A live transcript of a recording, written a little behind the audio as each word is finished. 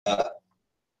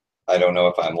I don't know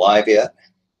if I'm live yet.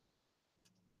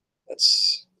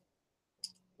 That's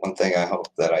one thing I hope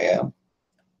that I am.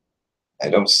 I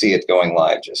don't see it going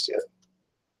live just yet.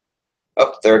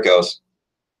 Oh, there it goes.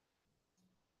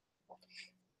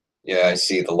 Yeah, I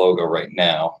see the logo right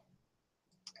now.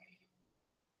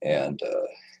 And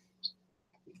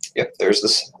yep, there's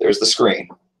the screen.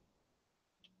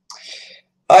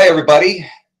 Hi, everybody.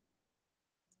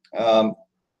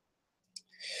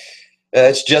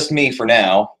 It's just me for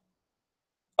now.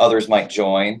 Others might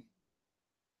join.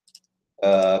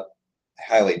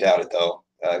 Highly doubt it, though,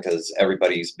 because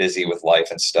everybody's busy with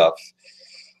life and stuff.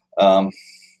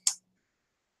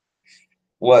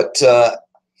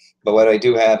 But what I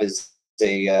do have is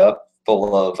a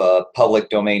full of public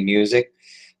domain music,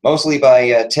 mostly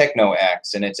by techno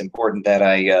acts, and it's important that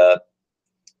I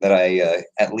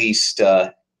at least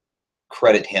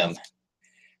credit him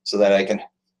so that I can.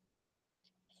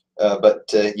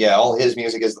 But yeah, all his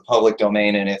music is the public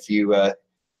domain, and if you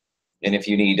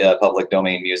need public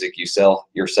domain music yourself,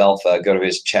 go to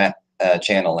his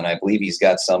channel, and I believe he's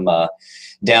got some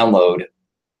download.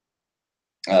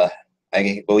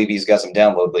 I believe he's got some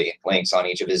download links on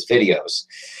each of his videos.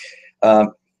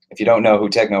 If you don't know who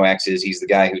Technoax is, he's the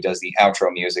guy who does the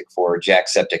outro music for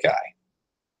Jacksepticeye.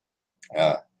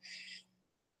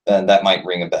 And that might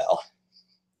ring a bell.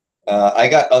 I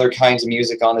got other kinds of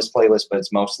music on this playlist, but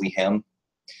it's mostly him,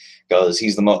 because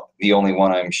he's the only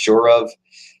one I'm sure of.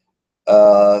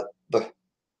 The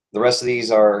rest of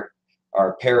these are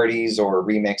parodies or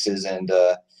remixes, and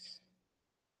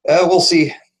we'll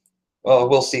see. Well,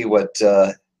 we'll see what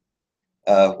the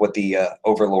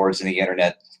overlords in the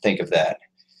internet think of that.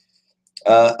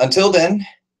 Until then,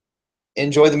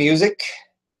 enjoy the music.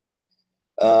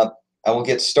 I will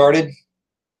get started.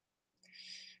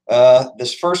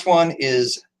 This first one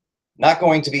is not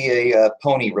going to be a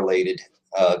pony-related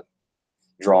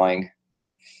drawing,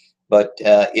 but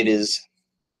it is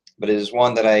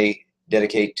one that I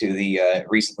dedicate to the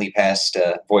recently passed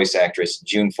voice actress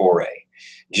June Foray.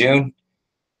 June,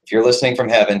 if you're listening from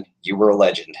heaven, you were a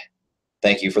legend.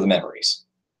 Thank you for the memories.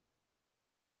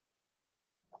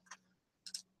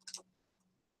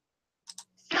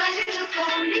 My little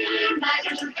pony,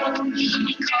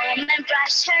 comb and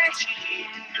brush her hair.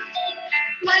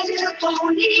 My little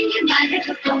pony, tie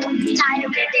a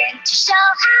ribbon to show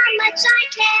how much I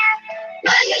care.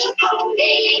 My little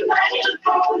pony,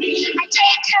 I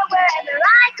take her wherever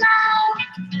I go.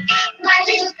 My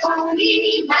little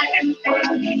pony, oh, I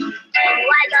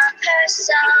love her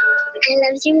so. I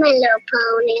love you, my little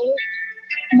pony.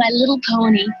 My Little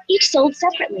Pony, each sold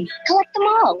separately. Collect them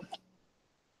all.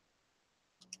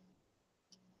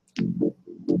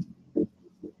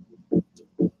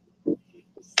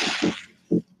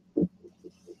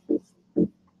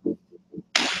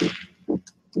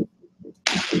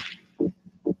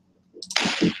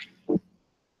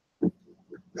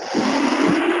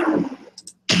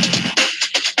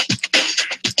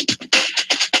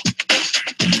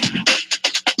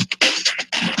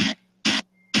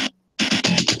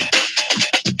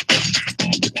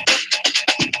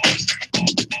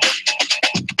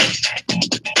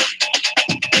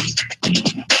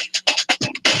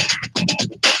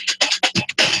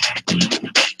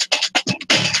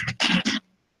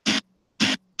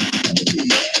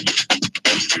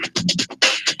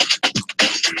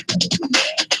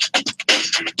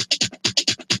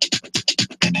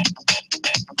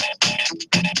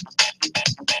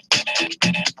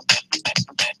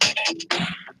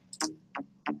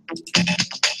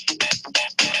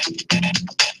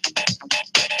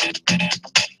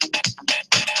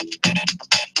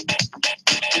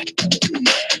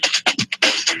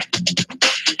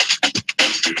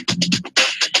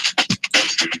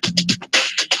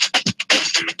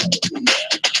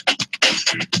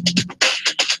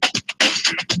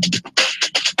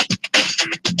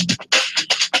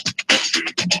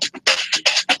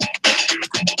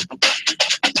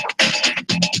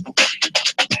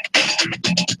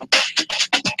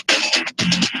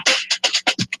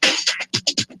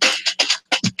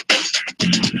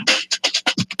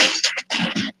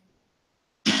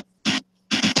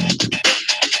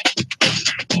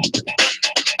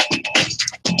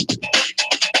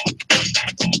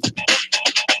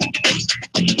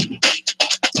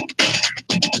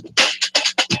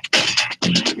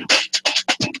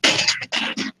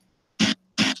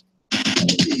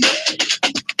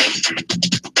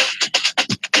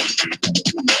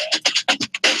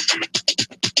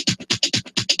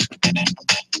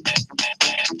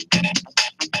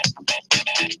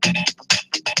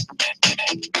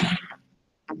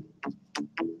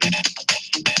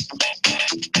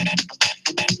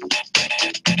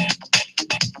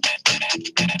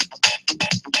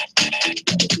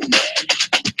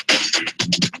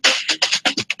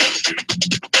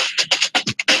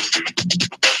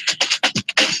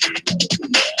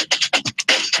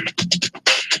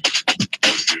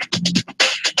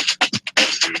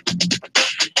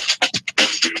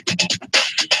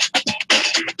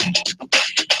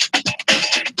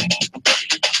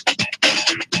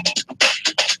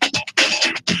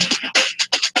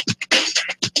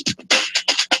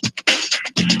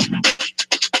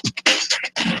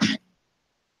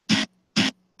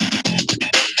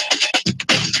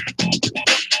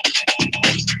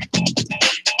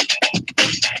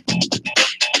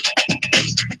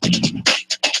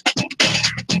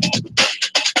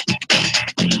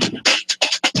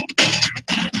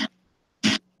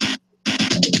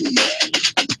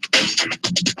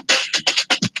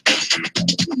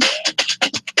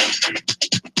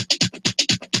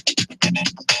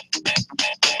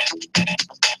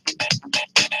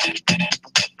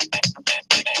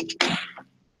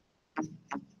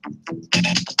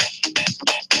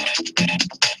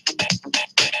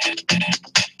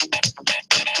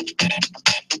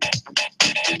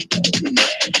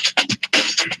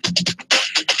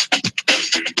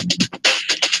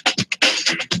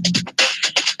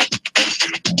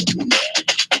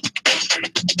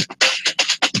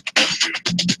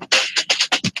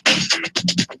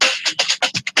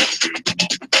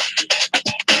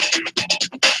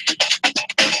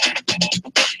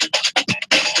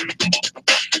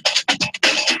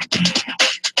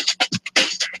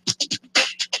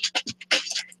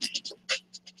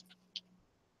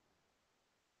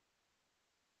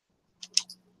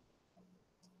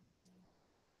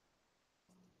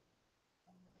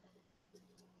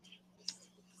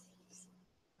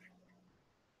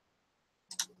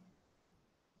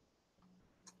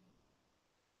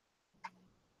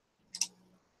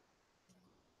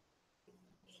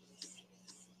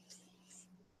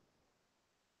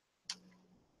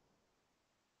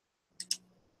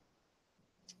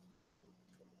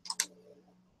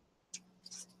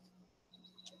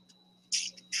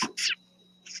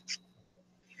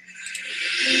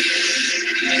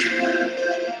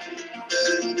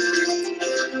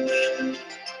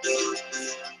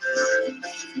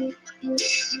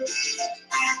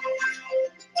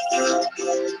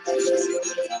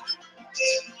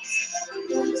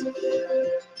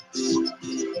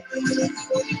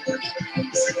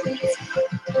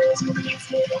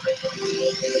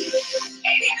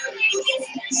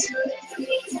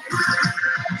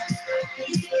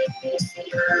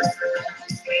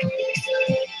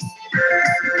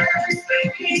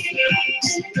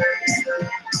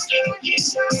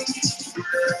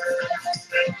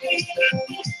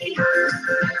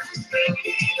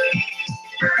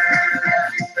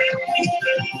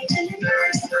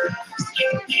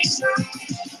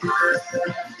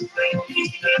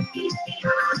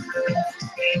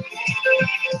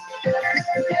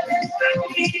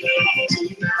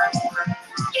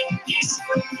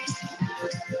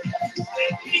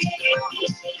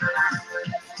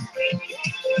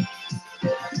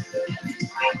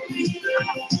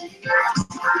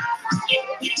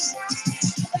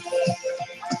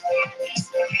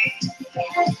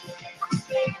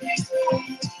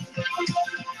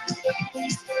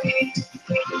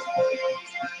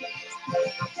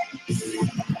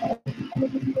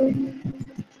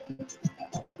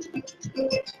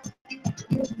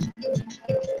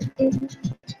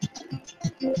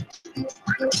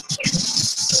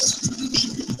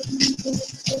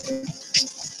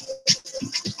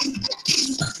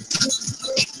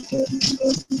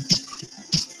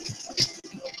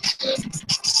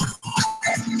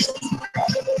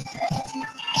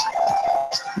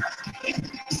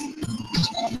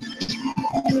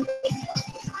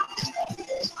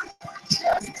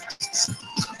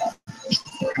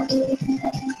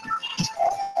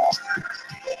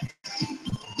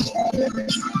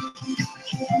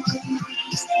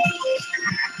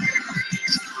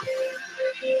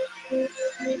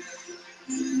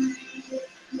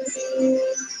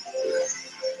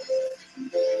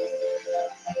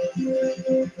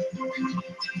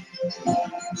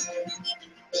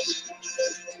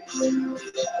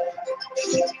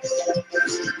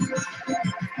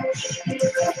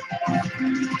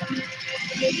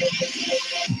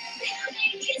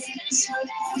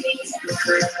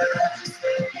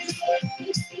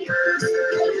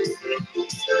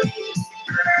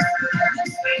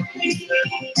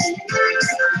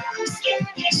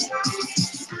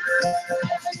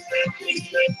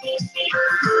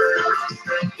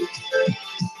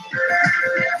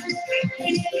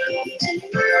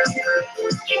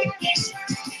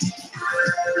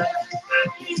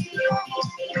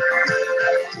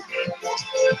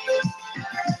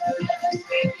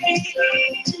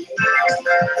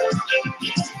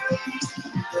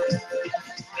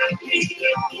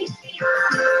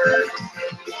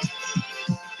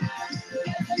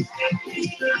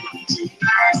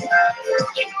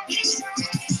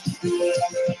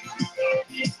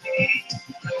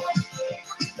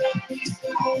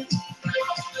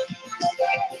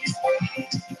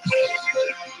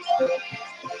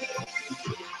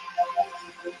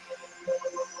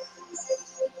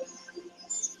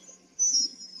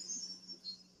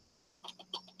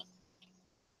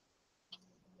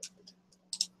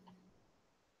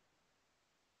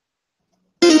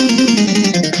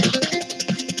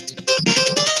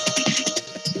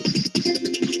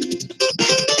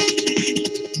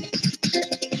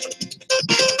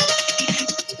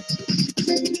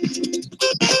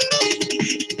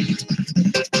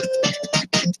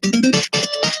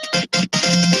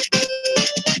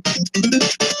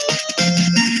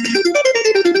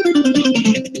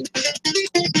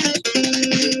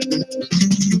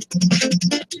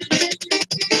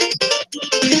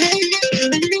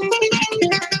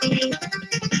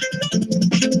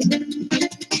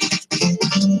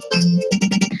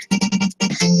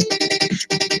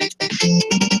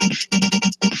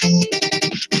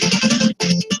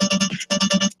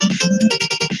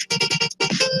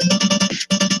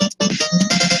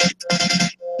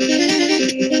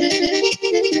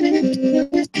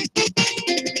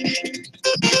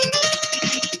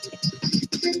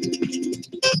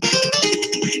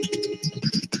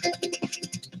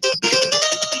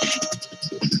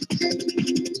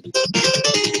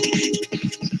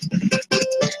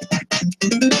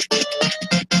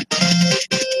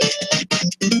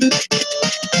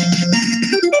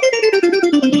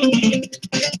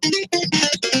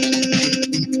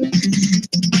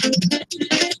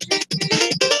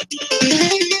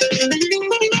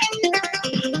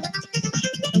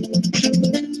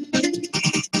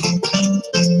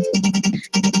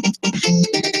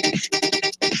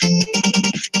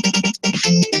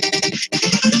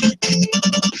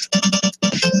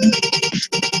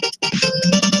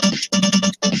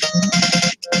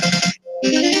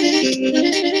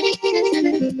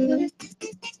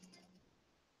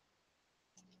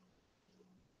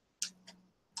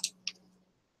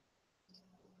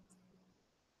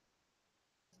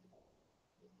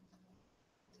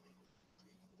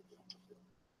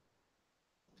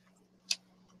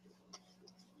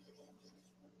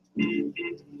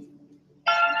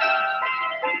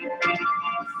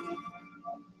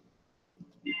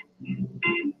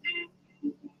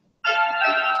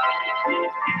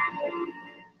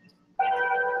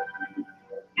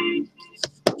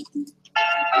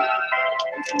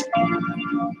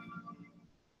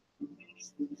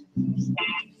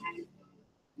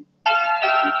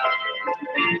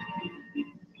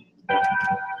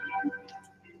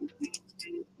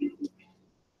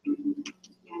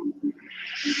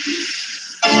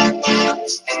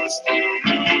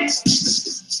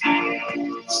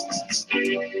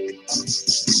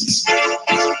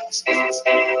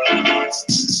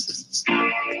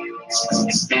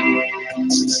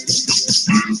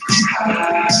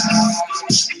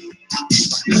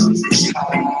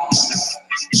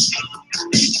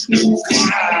 Comes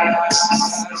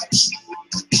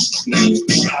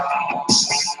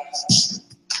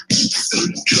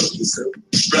a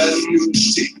brand new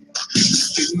day.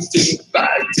 Student by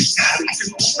the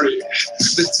attitude break.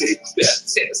 They take their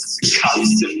tests to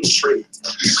concentrate.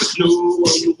 Cause no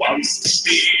one wants to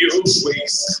be a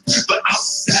waste. But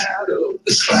outside of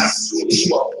the classroom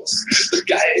walls, the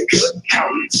guy could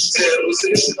count tells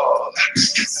it all.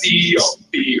 Can see or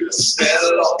feel,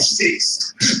 smell or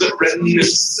taste the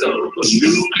remnants of a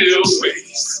nuclear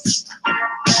waste.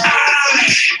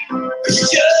 I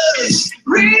just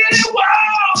really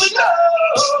wanna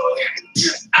know.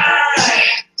 I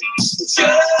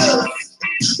just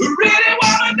really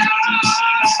wanna know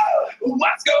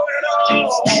what's going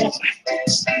on.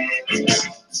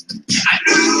 I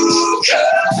knew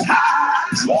 'cause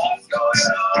what's going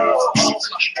on.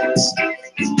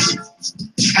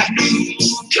 I knew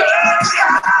 'cause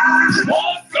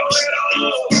what's going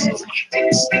on.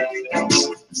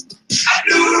 I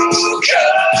knew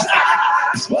 'cause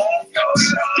what's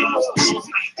going on.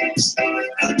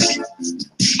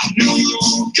 I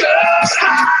knew 'cause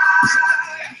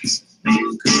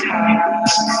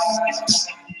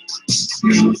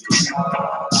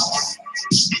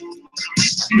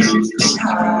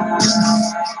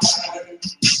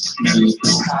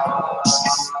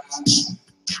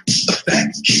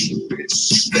that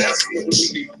Cupid's there's no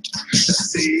need to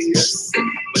say it's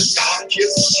but dark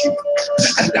is true.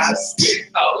 And I swear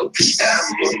I'll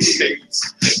contaminate.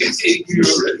 It's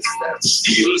ignorance that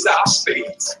steals our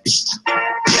fate.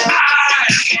 I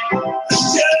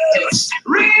just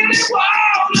really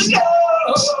wanna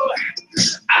know.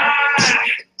 I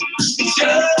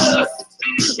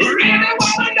just really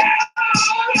wanna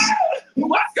know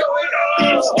what's going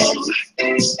on.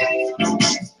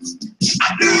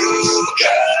 I knew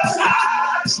 'cause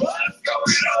what's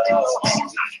going on.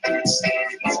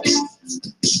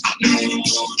 I knew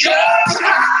 'cause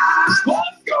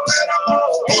what's going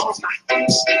on.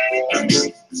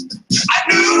 I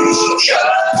knew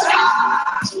 'cause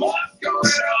what's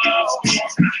going on.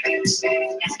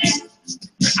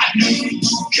 I knew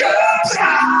 'cause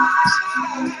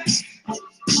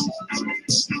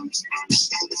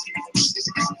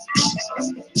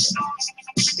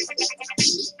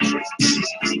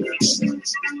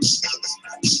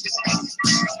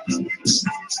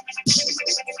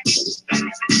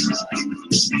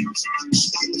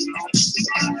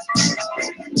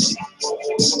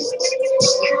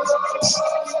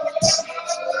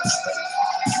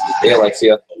Hey,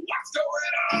 Alexia. what's going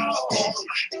on.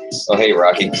 Oh, hey,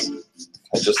 Rocky.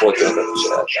 I just looked up at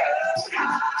the chat.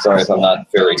 Sorry if I'm not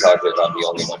very talkative. I'm the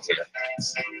only one here.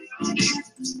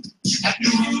 I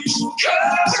knew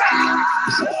 'cause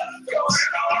what's going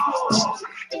on.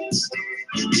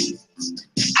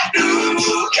 I knew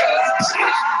 'cause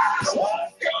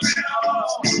what's going on.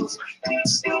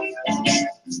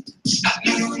 I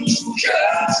knew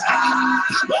 'cause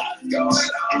what's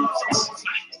going on.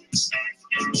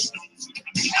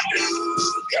 I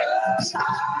knew 'cause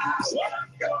what's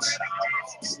going on.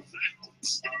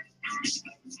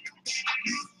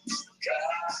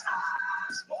 Cause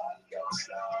what's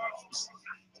going on.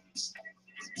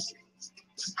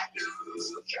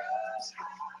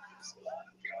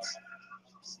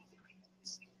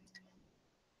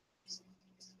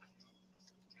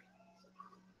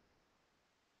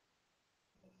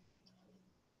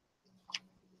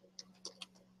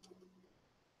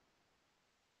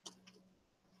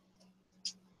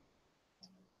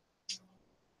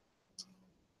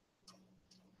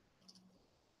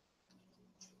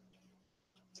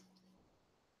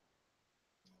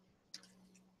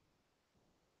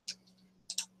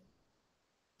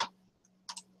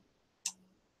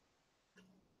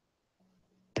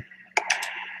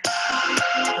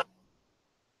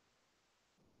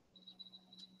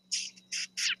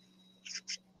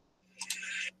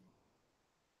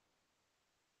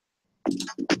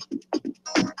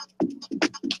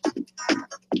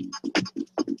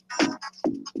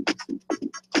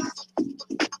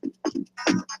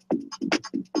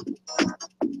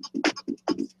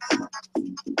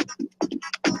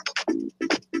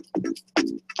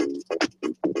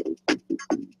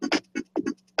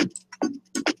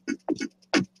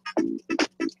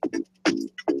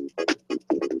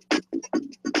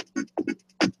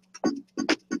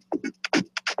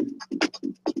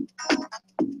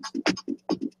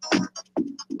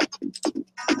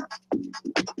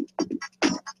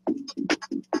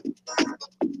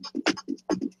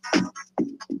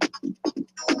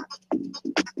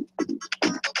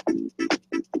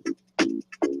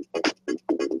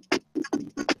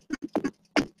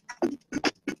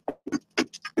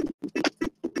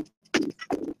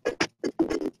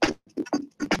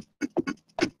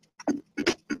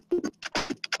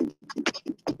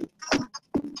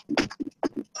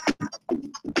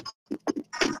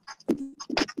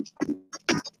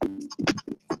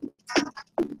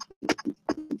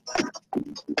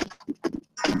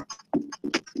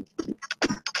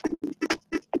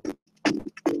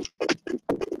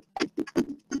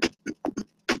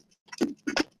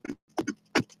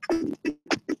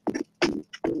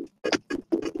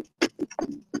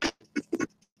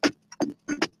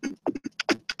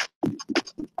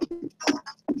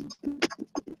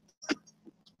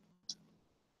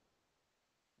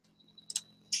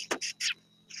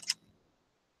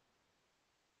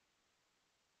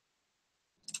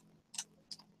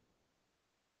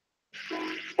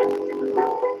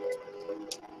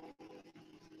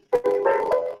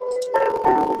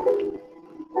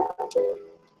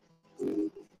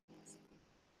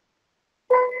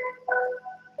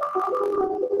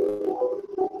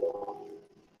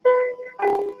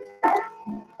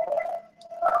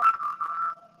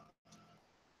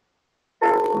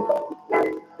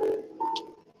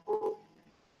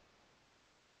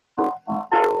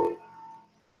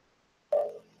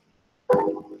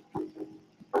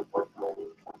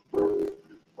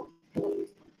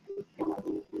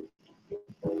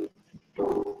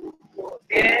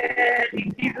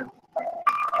 forgetting you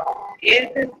is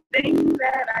the thing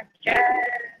that I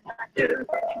cannot do.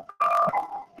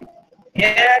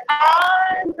 Yet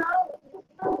I know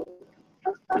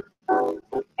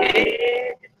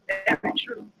it's very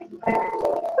true.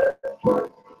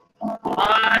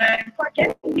 I'm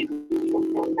forgetting you.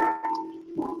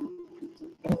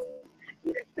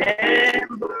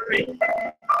 Remembering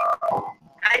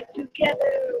night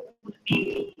together with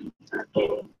me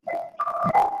again.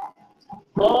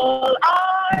 All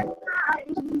our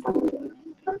times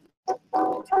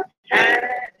had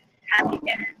happy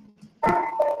end.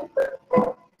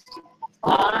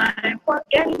 I'm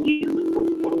forgetting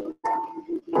you.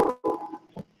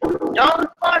 Don't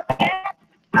forget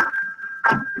the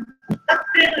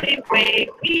silly way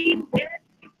we met.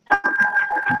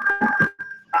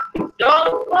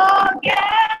 Don't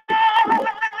forget the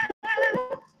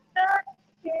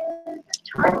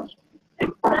touch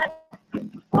that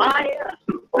fire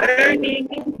burning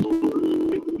in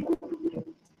you.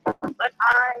 But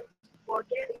I'm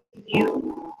forgetting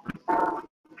you.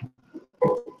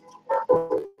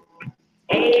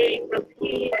 April's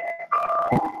here,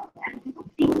 and it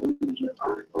seems you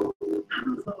are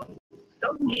so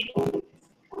near.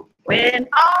 When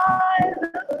I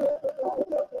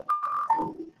love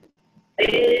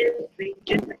this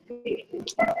disappear,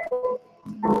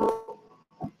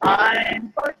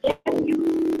 I'm forgetting you.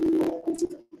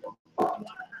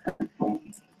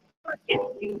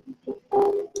 Forgetting you.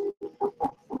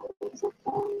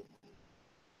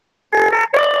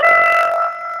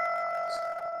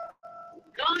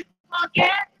 Don't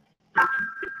forget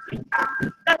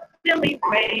the silly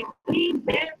way we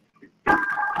met.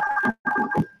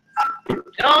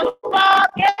 Don't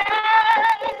forget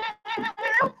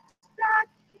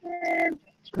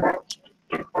that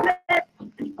that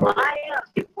fire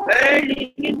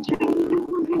burning into.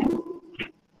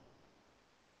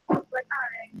 But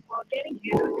I'm forgetting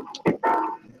you.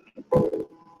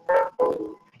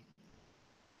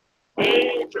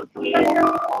 April here,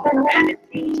 and it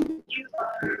seems you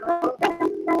are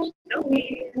so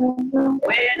near.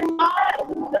 When I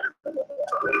love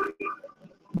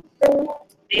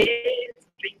this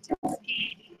street is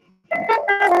here,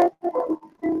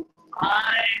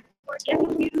 I'm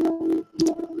forgetting you.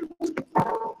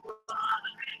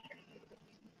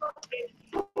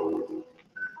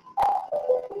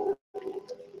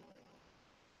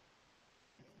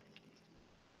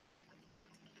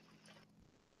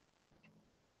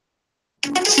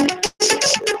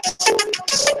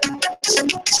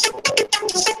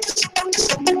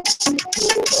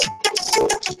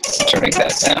 Turning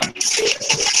that down.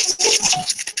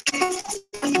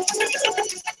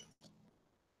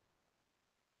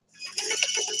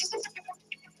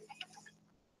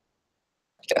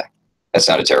 Yeah, that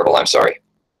sounded terrible. I'm sorry.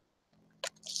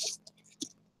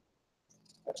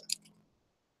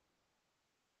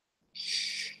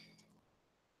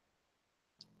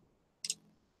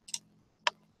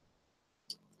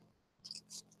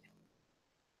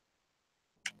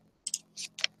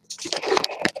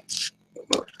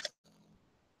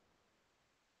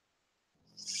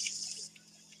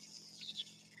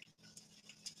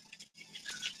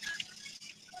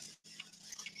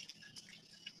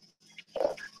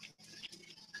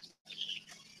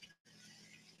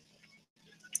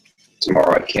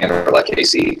 Tomorrow at Candlelight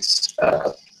Casey's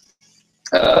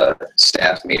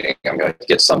staff meeting, I'm going to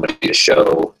get somebody to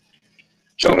show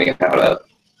me how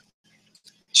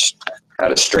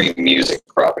to stream music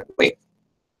properly.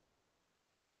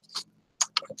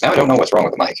 Now I don't know what's wrong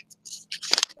with the mic.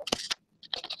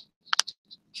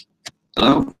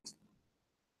 Hello?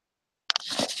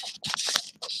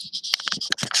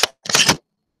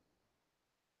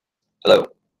 Hello?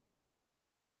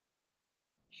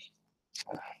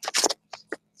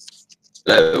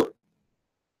 Hello?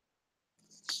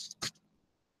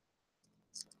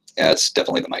 Yeah, it's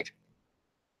definitely the mic.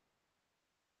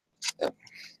 Yep.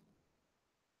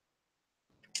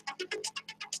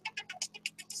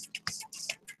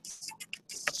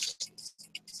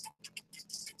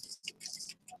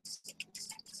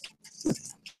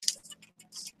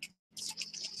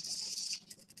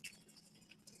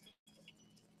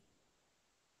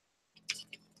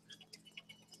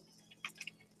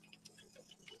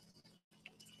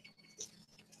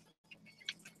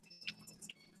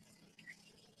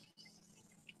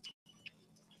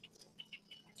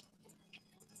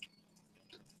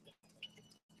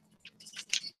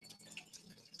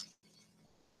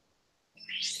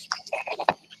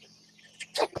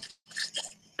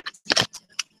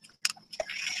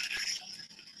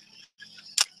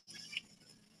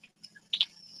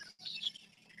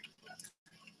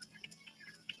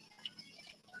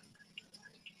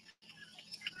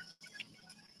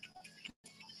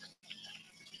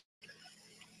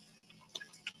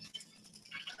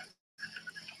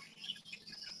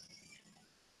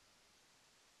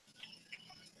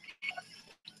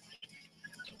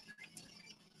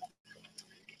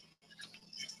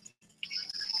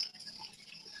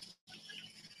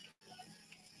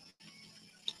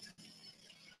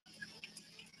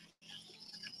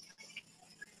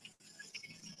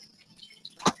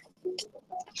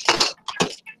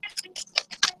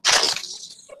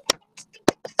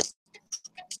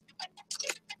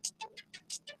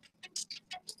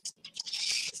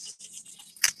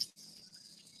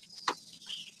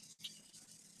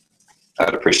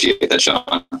 I'd appreciate that,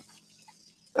 Sean.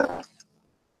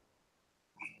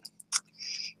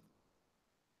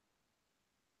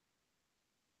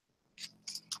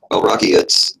 Well, Rocky,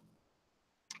 it's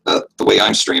the way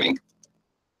I'm streaming.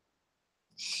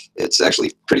 It's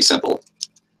actually pretty simple.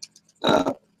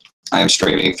 I am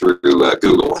streaming through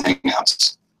Google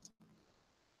Hangouts,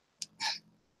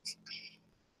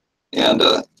 and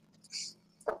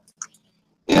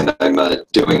I'm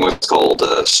doing what's called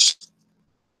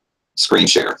screen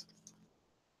share.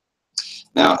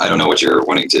 Now, I don't know what you're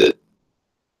wanting to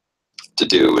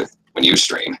do when you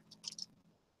stream,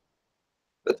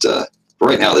 but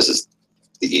right now this is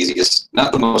the easiest,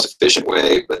 not the most efficient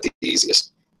way, but the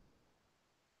easiest.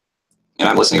 And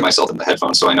I'm listening to myself in the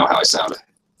headphones, so I know how I sound.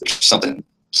 There's something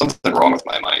wrong with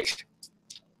my mic.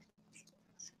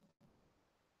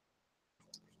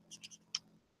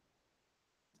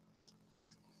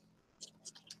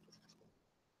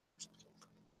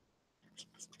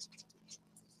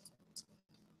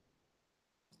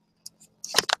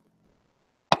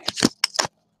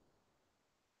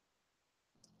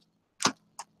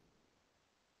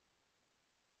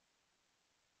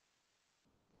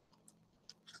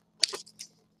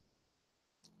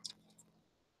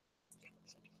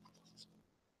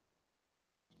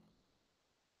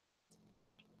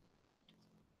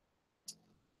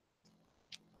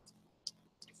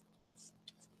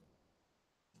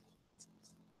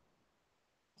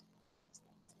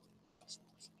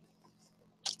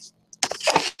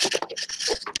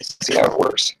 See how it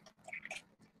works.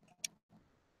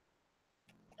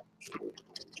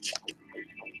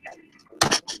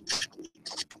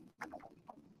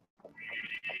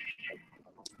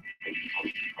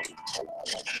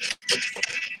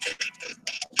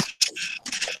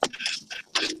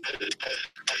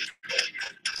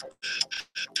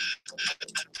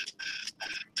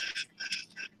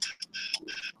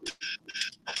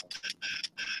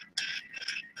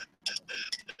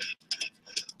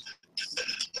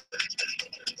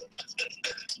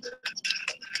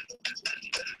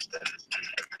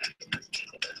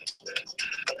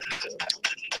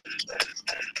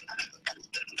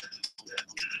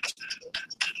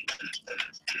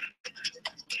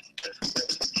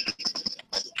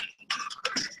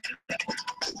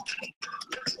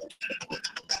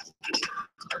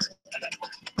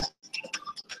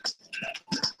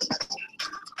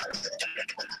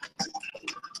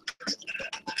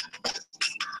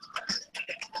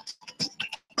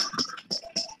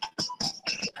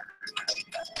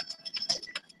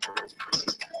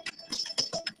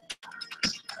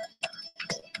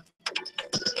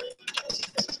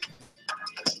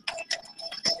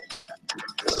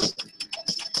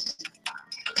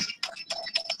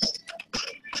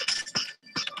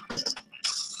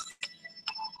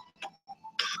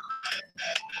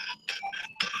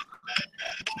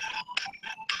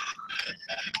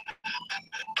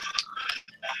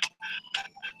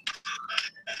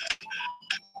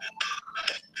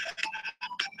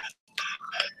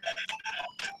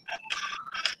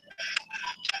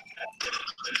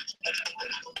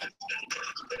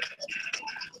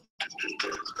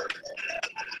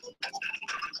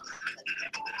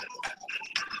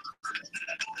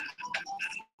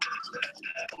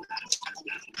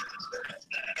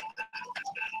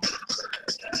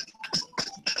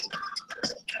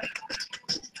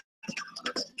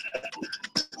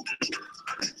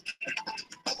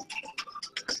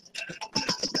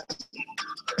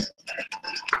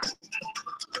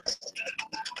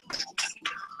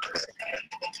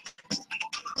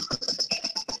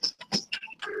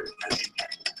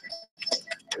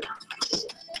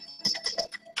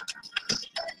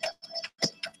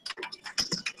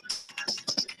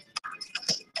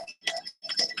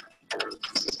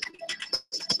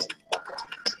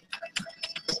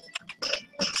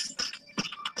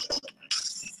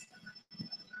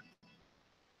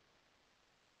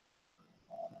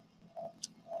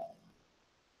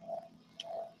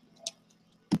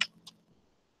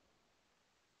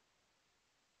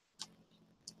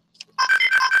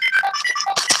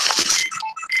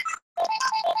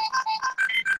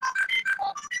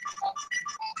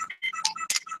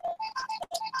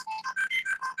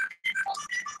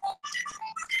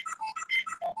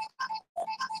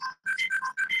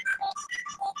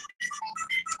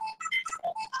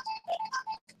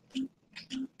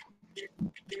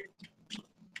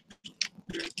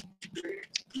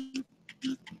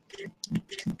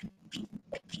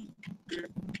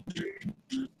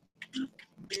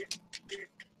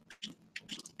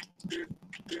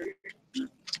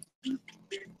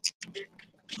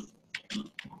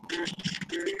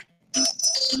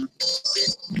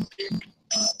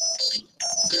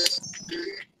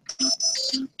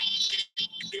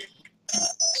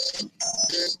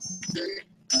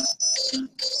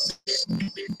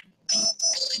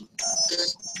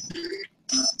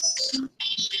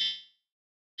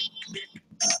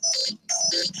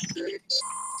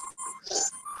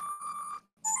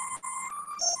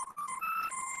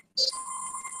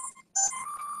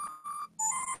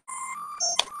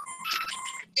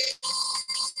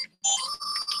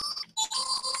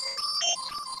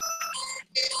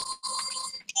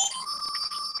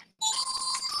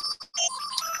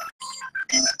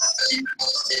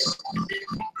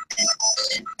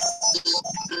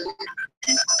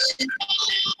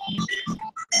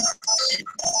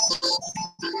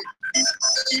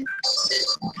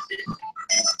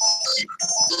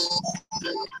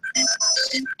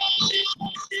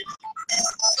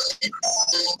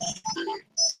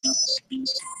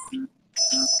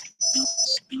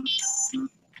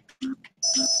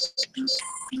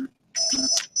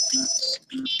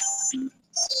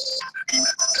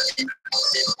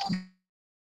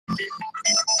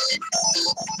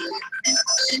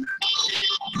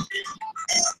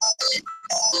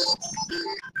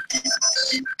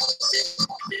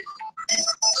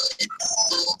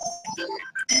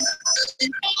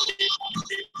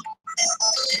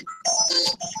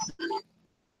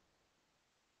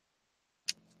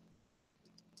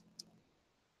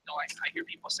 light. I hear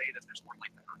people say that there's more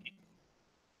light than dark.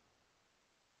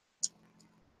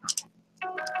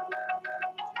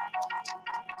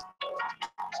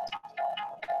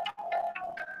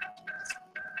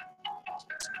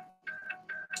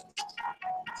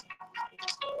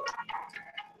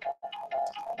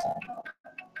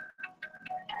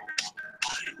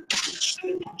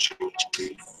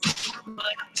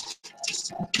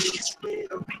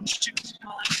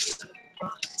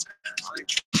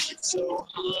 So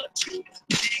hard to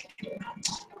think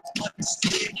what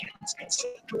mistake it's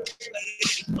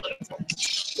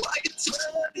why you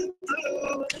turn it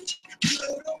blue and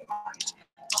blue to white.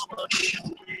 I'm a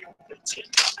hero that's in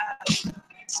the outside.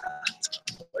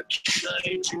 What can I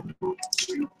do to bring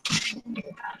you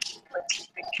back?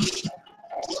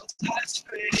 What has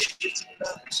faded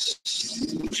tonight?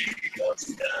 She goes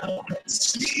down and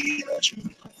see the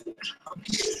truth. I'm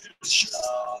here to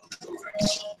show the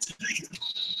world to you.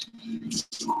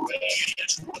 The way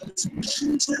it was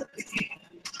meant to be.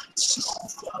 So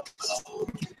far from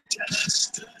your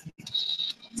destiny.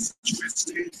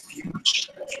 Twisted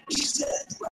future, is that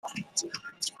right?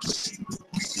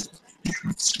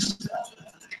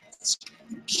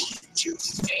 You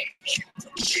make you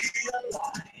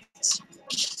realize.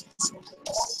 So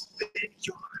open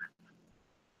your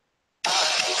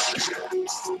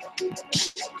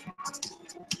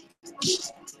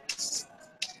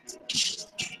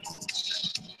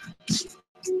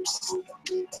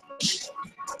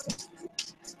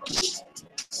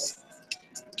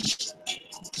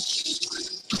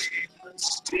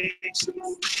mistakes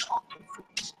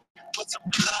but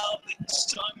somehow this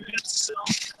time it's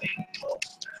something more.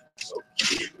 So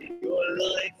give me your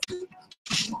life.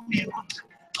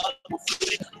 I'm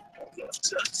afraid of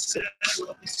success.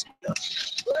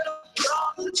 But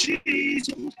apologies,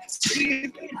 see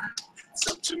me. It's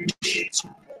up to me to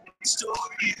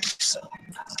restore you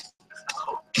somehow.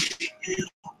 I'll give you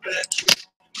back your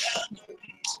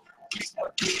memories.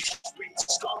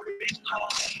 Restoring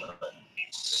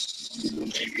harmonies.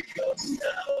 Maybe go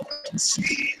now and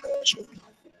see the truth.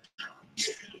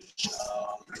 Get a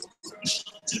job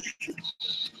around to you.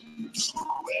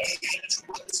 Where it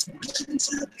was meant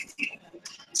to be.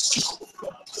 So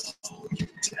far from your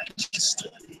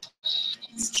destiny.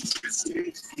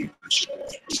 Twisted future,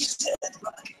 is that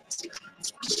right?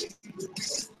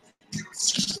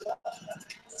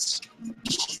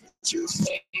 To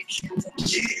make you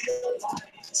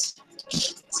realize.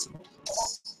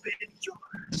 Open your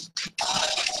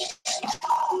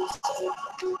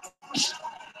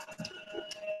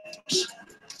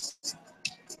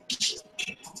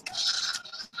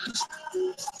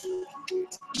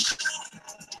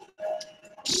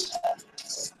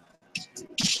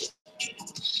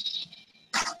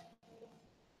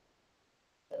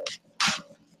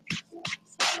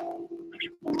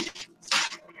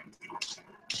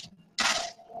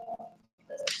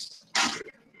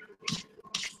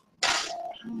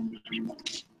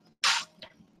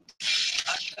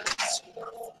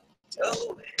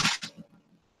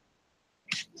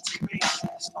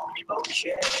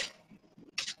emotion.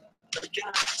 I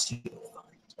got to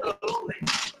find a way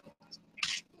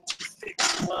to fix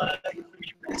my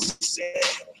mistake.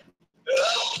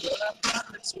 Oh, but I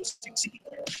promise we'll succeed.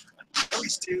 I know you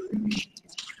still need.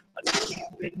 I know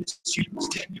you've been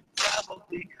misused and you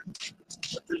probably could.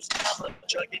 But there's not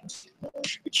much I can do.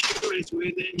 The cure is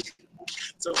within you.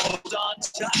 So hold on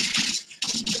tight.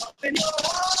 Jump in your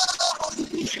arms.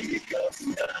 Wake up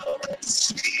now and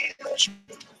see the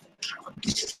truth. I'm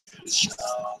here to show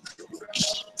the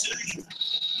world to you.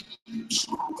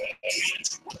 Where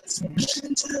it was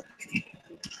meant to be.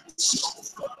 So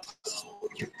far from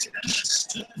your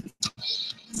destiny.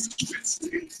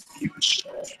 Twisted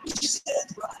future, is that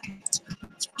right?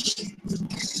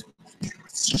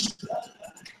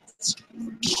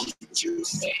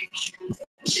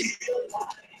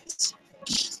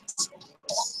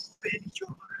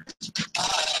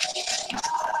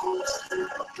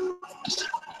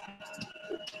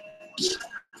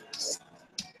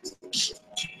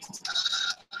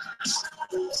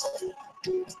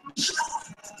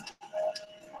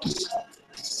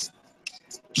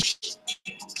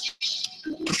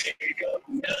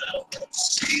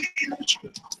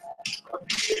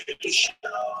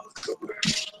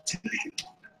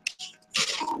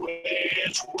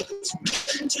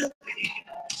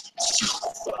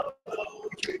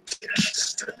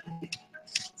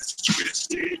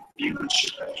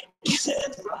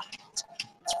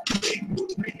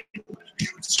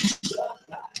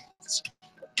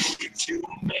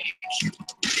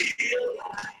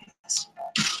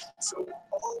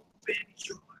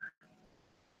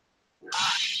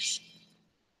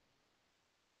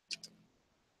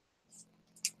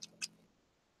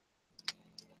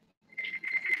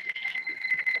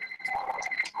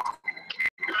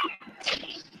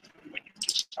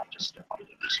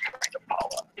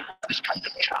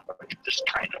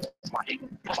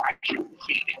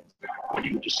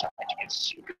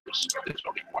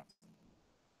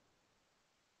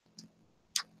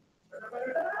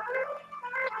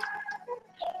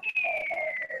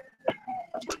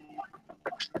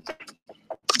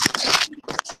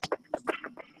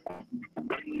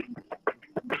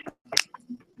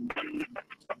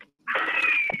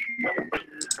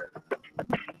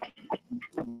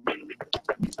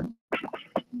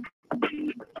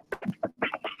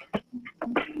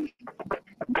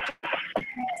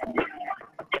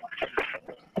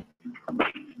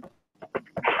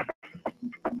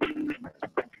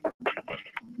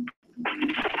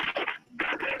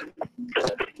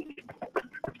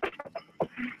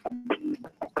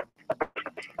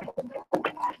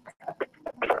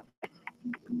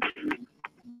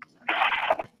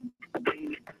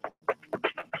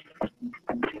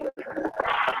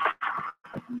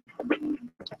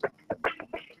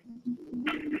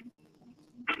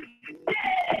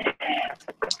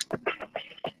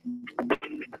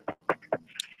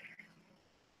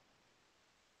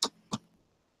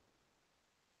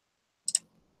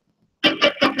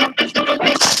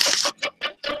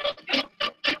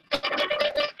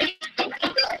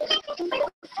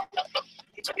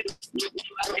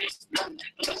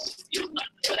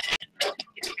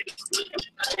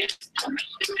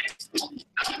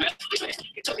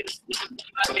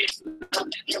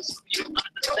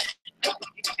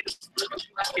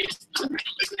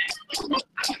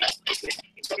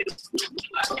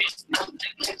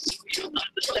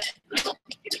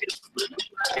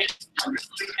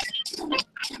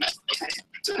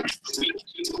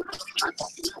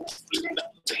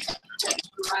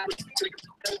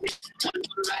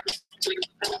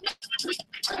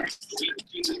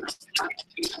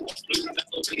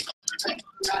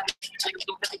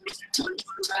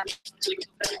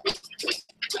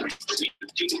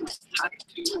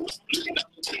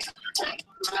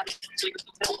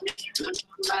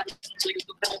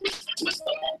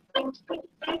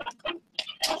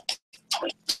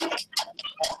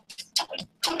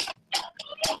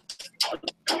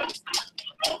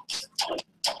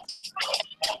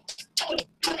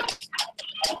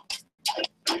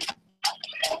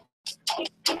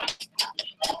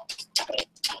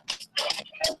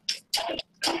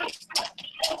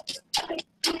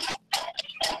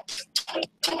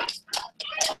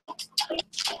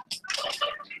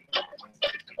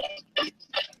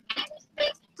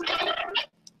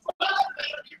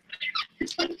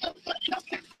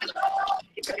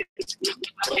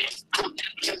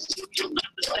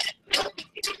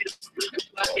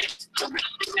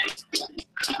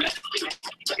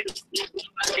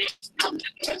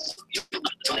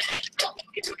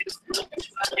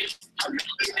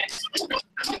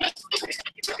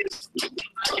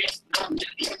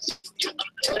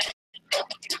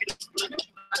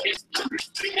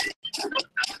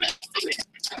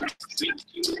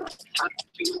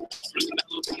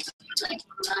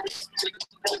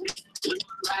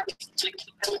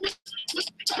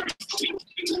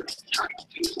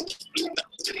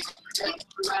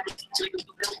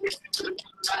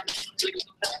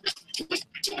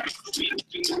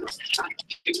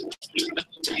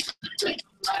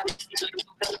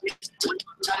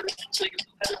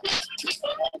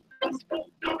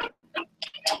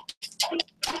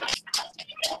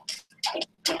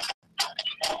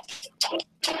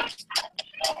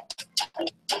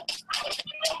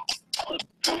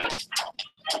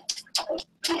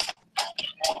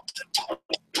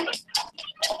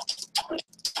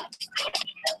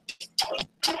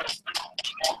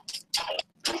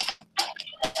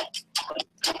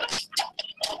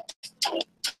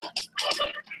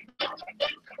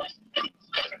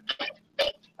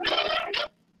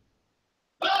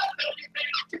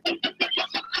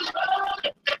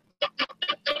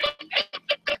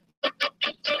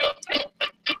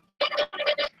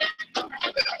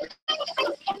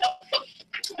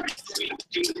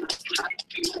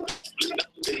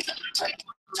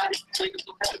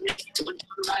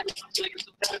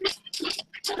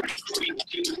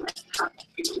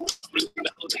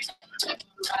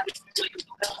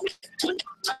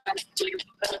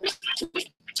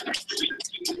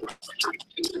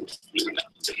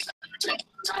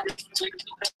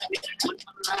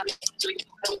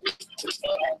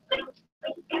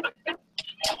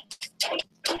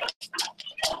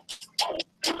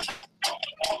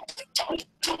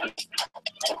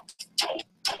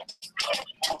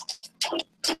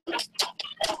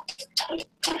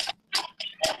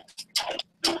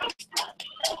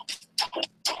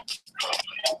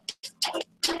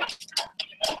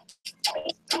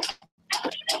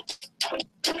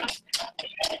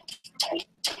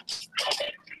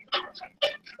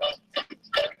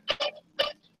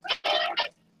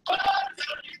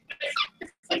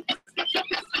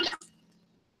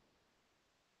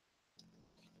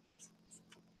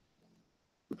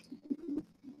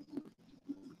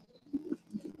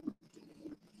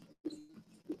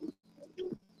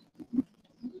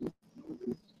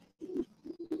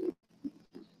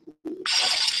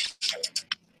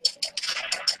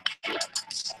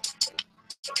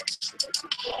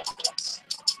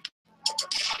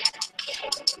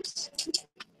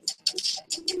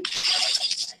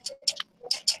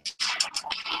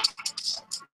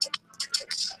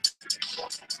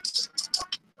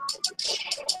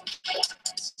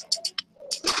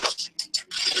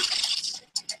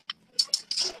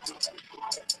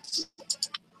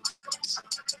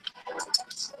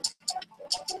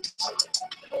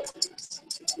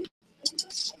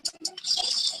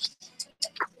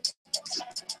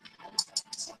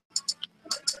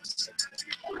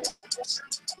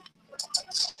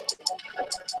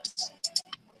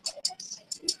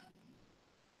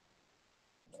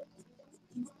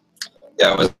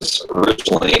 Yeah, I was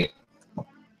originally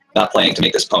not planning to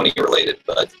make this pony related,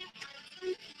 but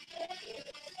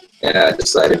yeah, I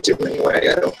decided to anyway.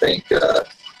 I don't think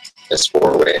Miss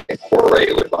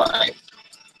Foray would mind.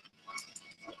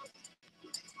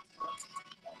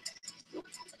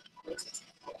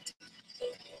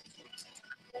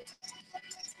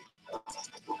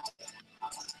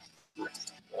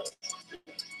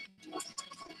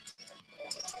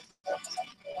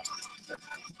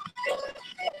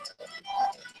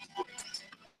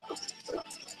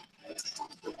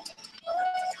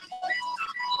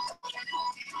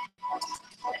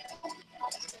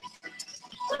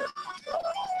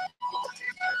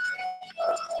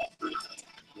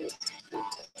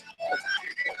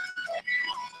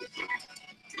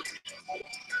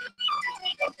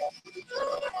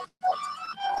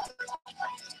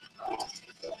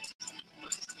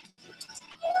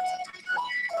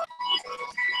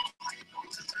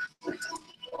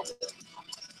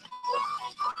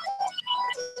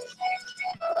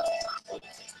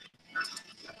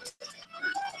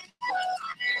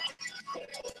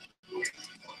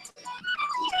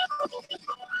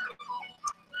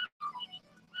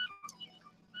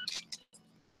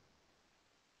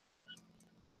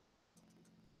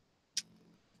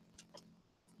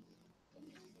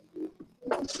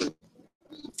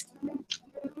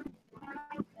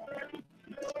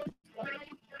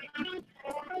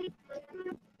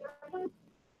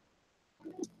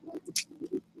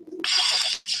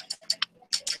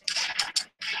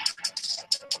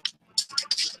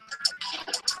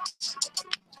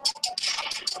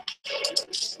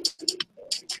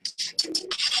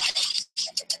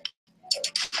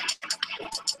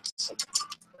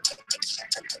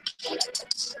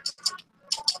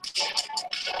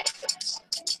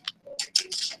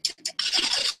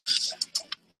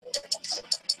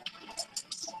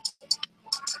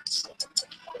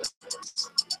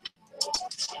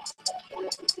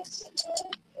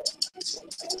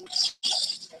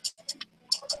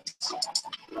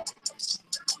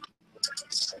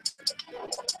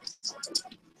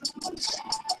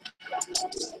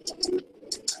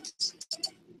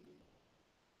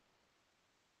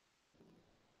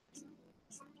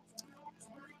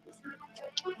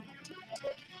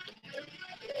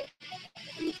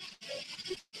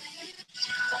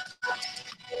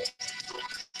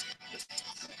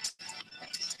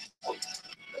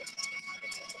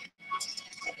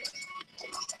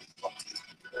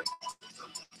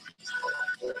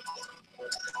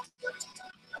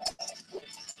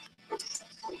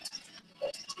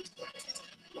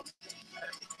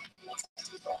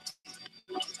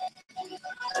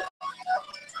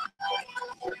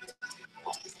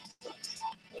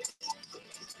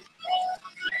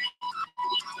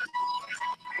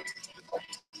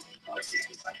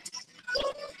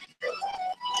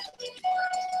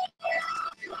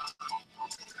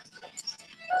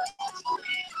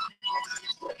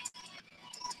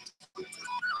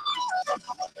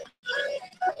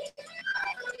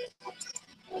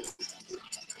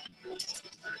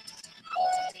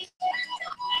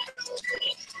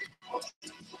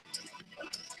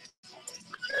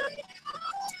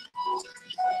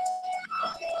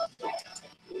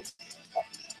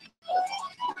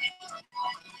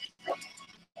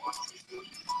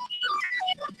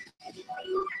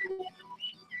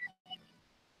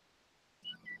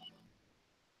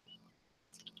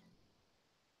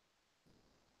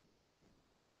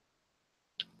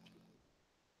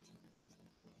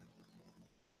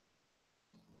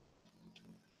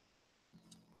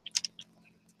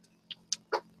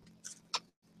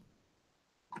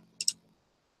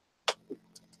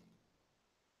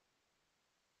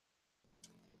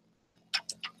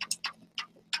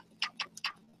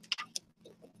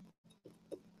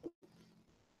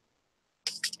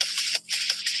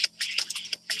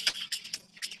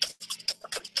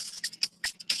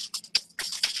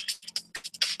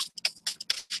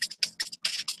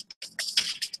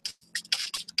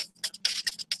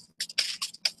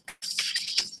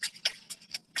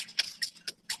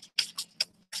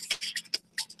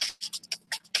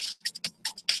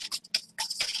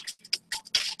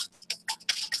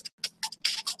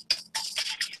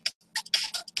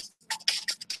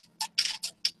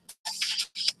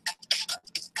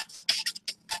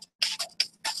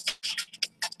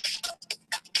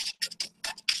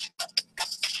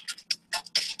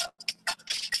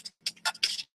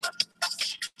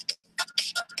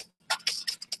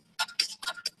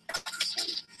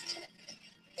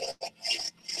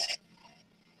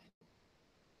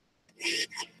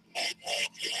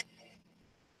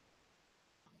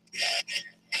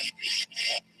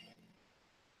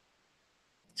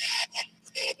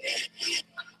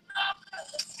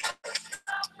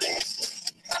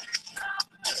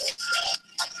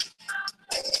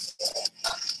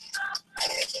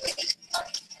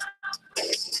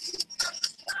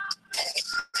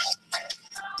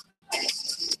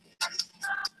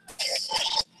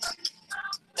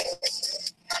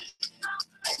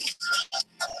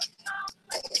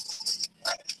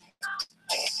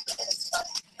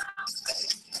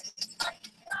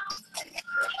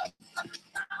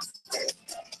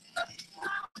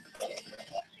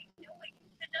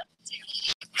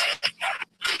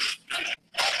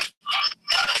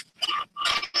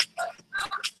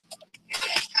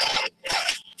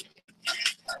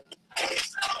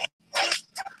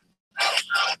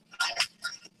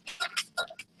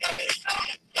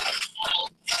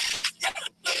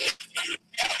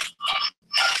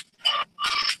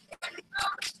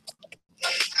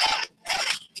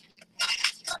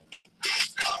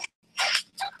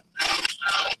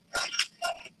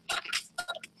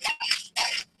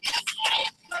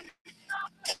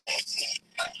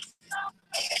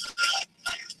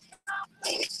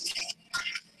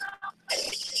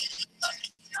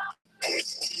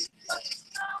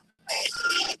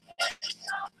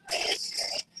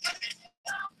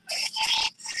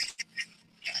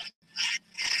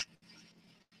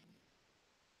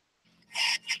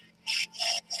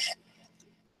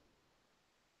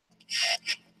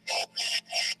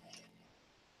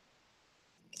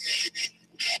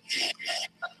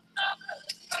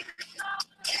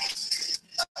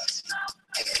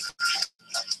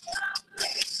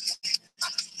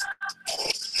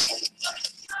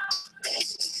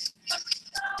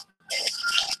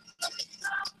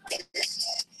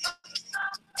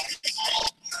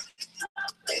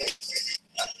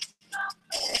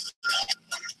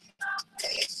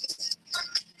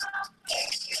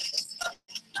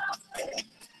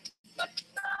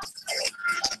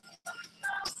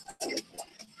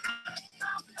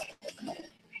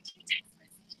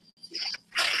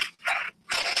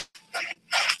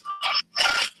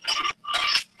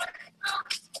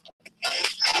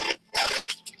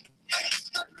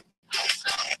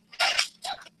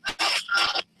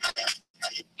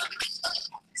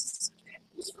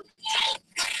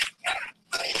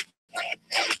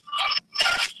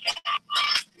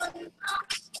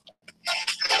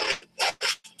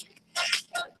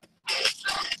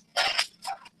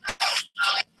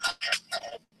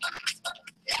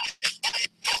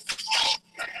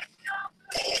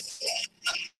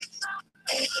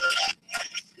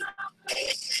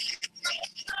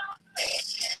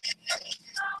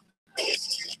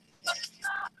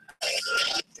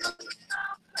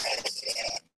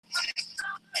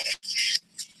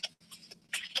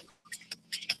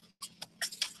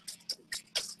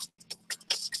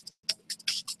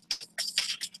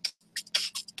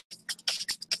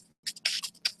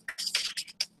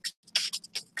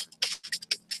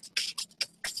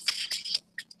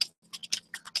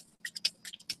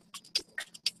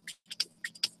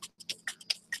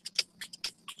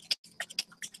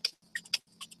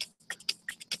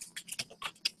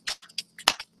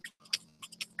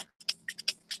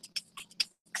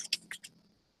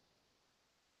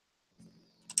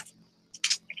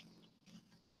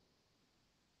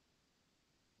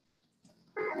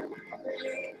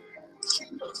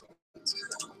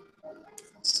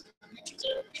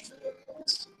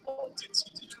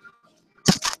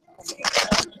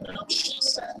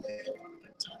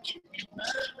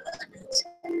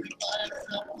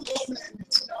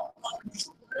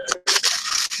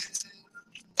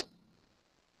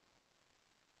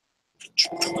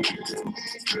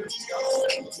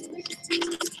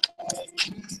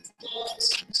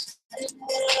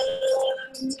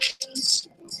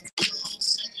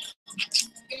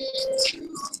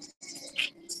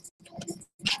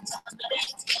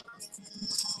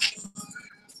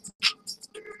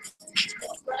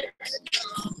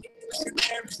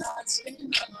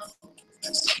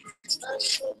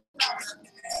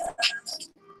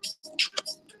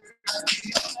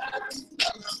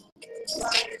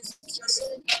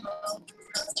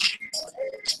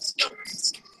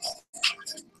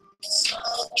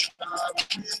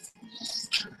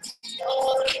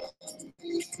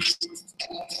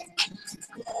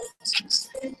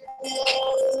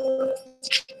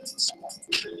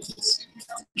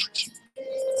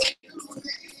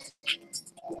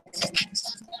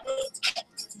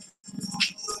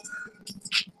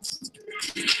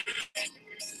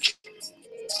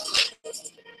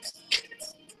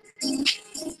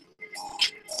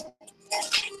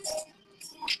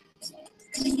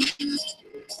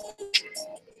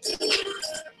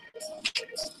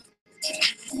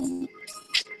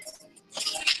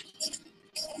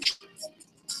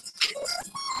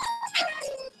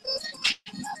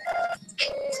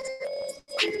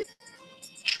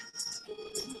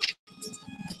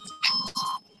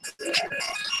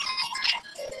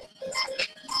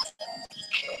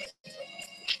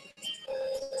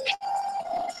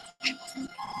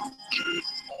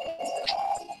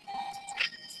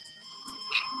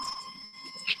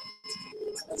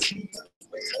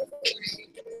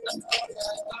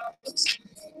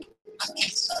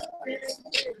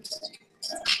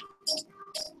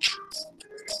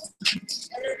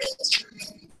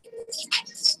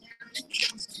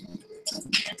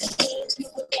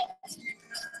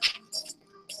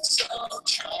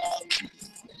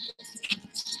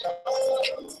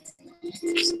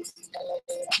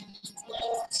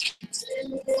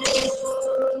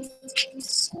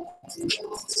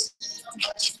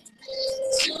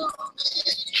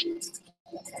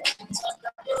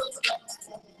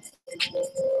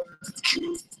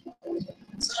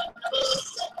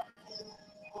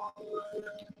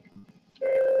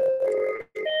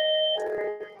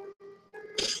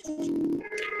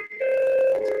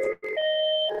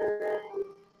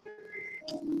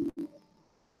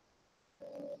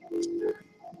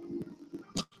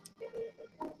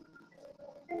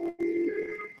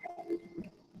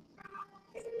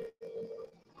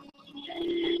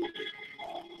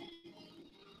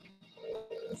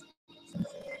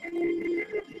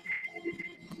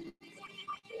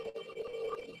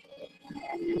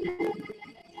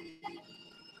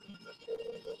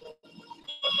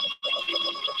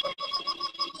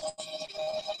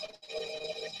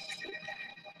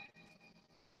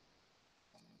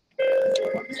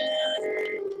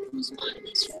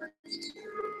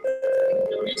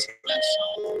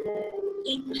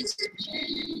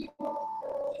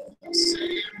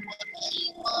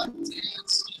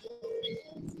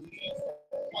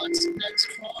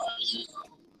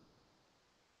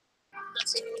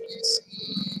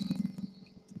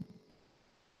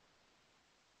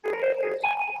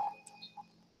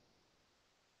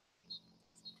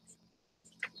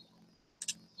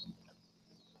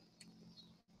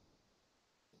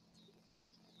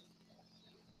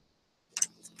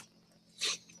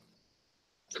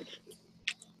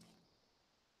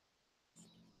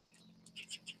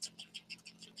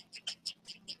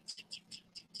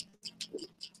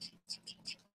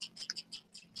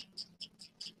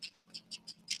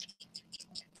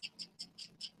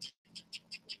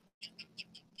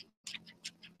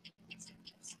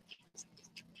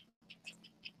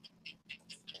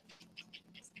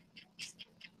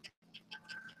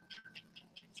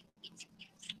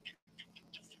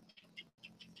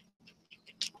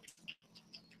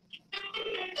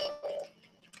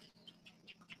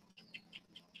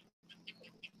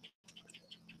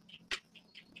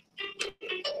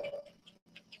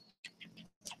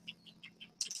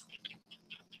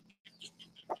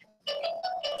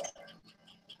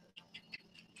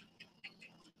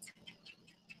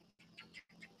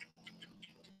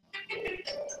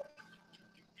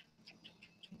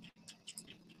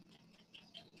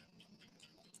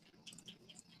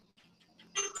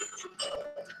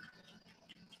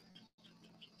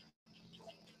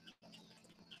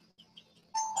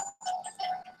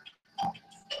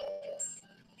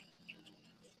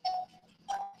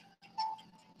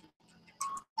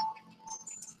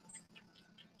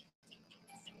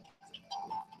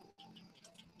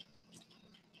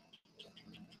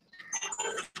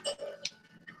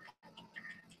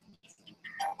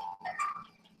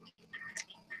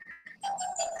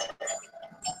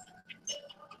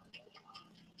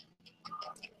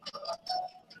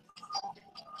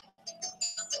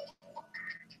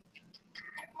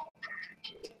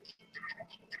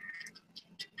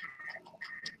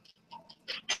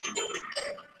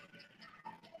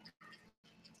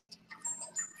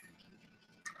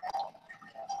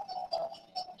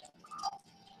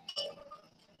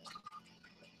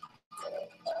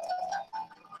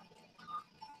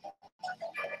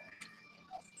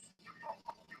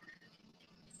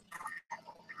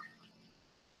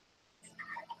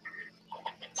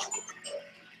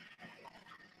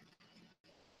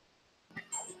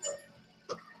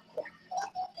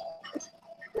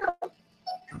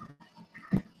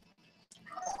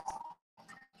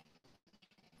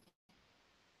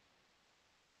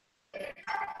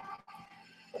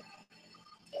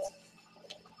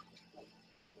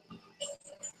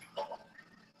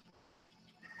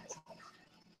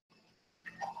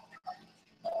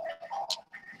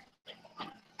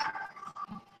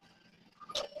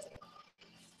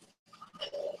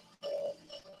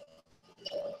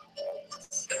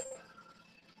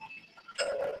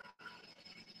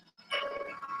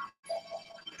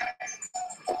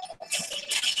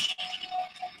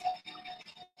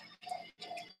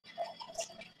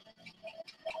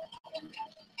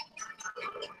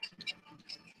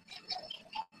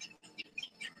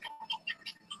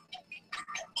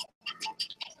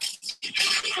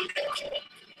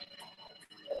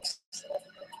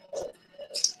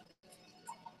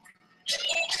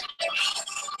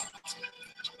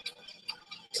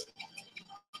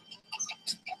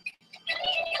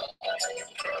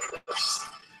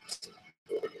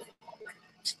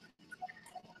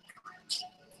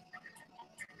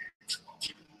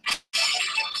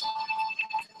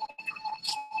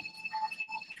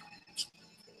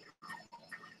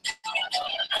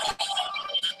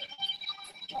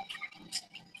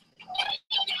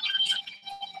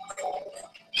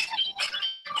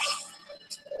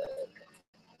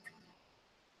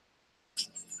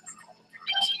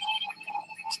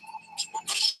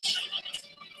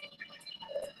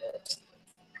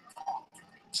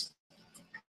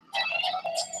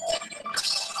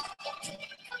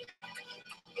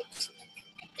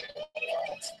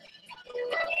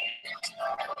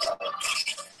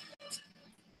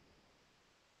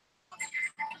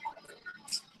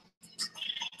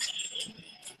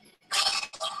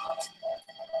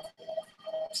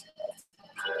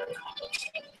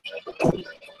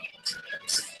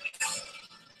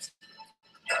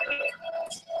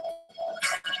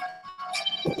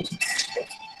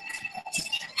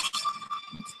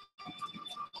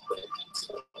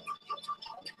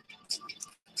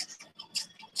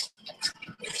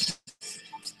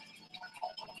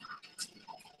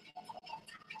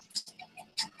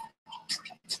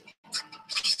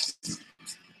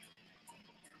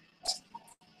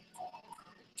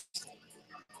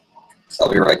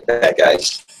 I'll be right back,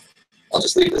 guys. I'll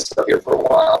just leave this up here for a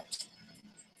while.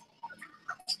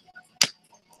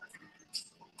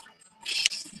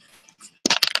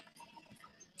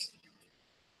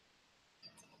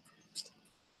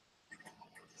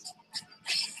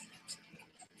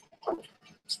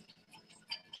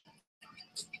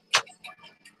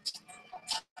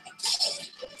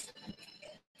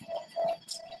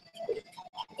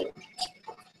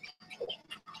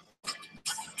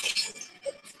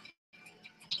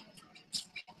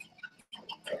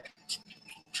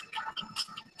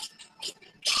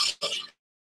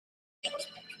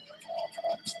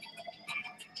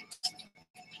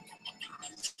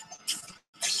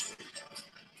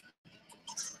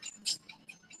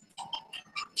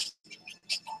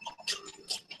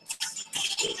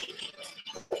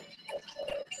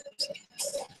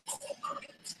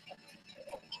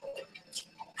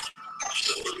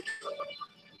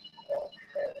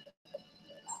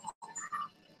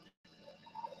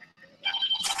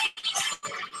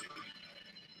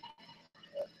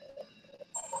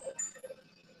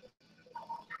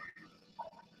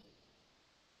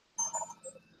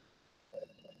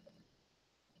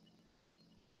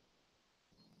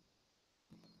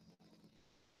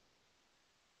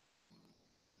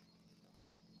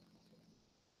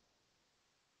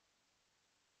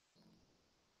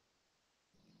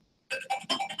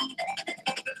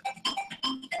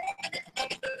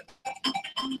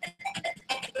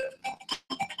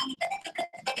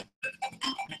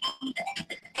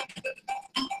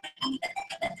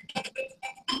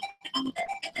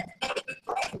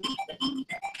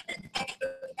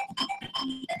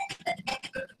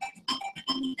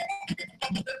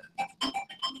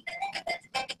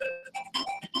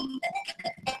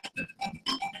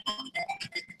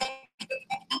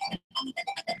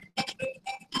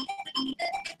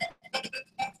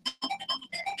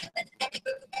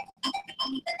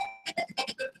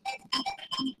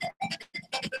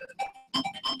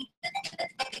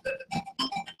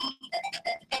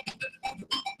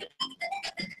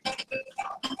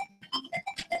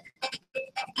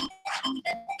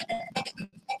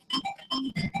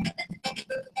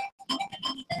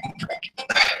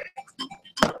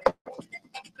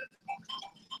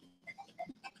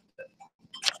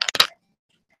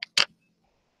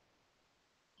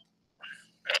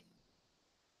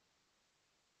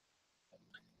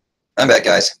 I'm back,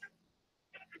 guys.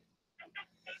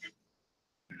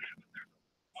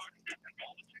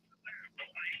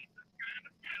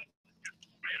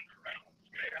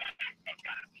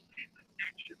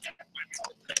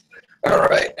 All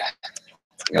right.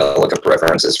 I'm going to look up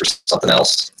references for something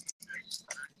else.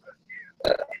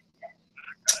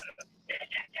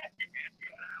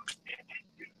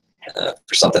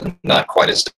 For something not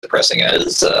quite as depressing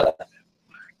as a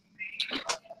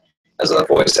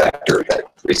voice actor that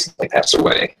recently passed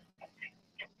away.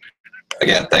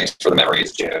 Again, thanks for the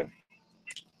memories, June.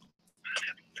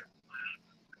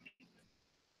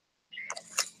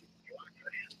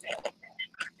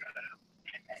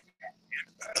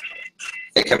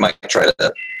 I think I might try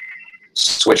to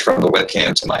switch from the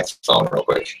webcam to my phone real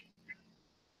quick.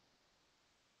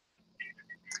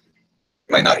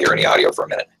 You might not hear any audio for a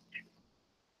minute.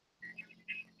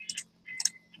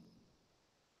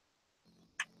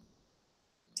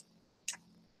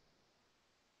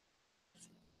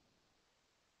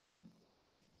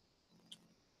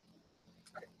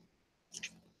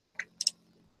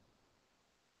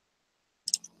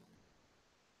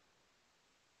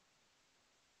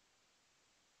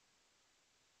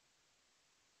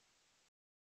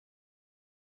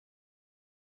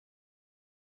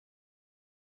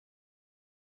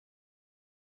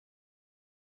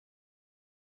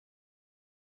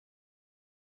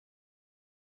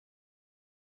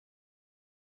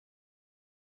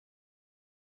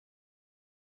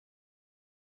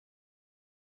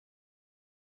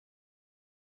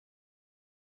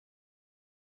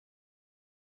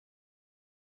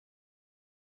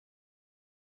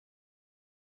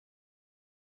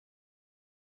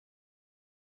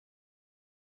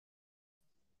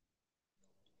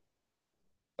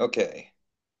 Okay,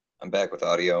 I'm back with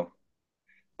audio,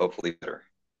 hopefully better.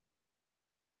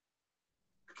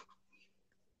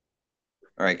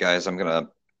 All right, guys, I'm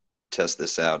gonna test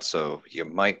this out, so you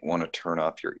might want to turn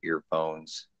off your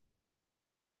earphones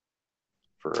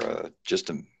for just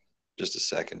a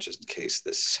second, just in case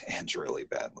this ends really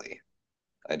badly.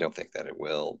 I don't think that it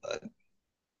will, but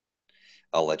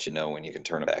I'll let you know when you can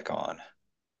turn it back on.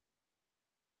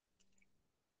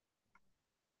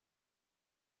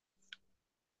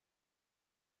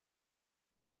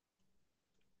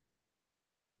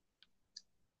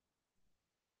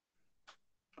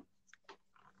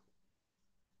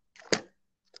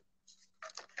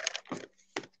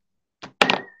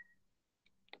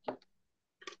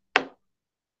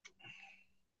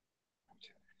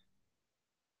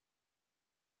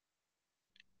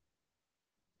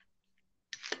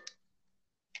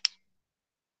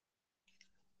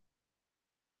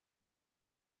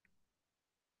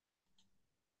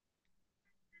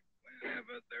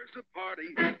 Whenever there's a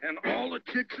party and all the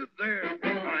chicks are there,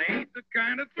 I ain't the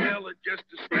kind of fella just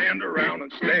to stand around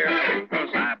and stare. Cause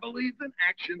I believe in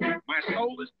action, my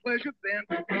soul is pleasure bent,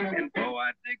 and though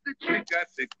I dig the chick, I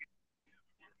pick it.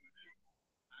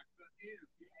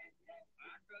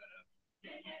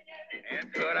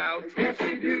 And cut out. Yes,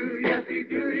 he do. Yes, he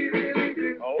do. He really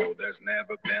do. Oh, there's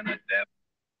never been a devil.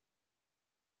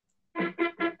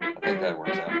 I think that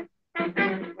works out.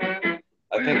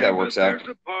 I think that works out. There's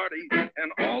a party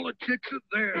and all the chicks are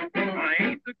there. I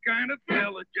ain't the kind of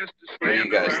fella just to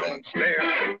stand around and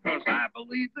stare. Cause I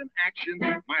believe in action.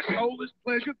 My soul is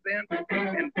pleasure bent.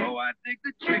 And though I dig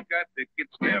the chick, I think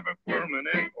it's never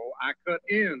permanent. Oh, I cut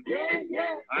in.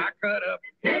 I cut up.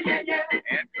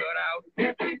 And cut out.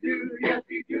 Yes, he do. Yes,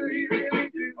 he do. He really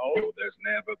do. Oh, there's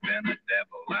never been a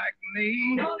devil like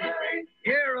me. No, there ain't.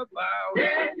 Hereabout.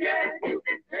 You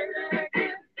can say that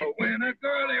again. But when a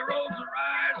girlie rolls her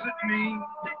eyes at me,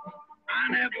 I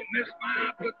never miss my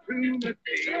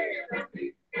opportunity.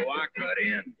 So I cut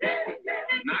in,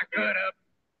 and I cut up,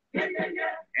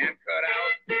 and cut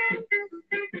out.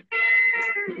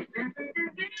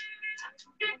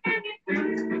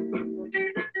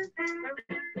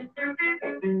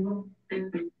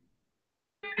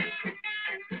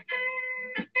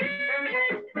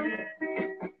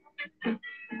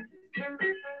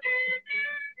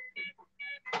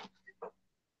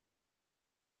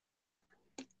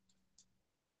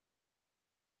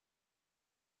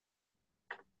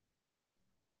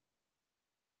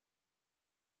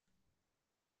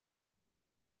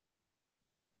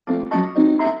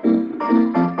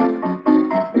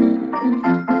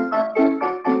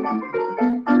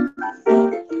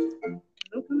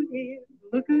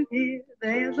 Look who's here,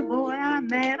 there's a boy I'm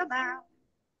mad about.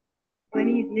 When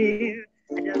he's near,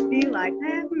 I just feel like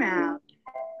passing out.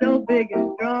 So big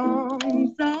and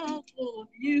strong, so full of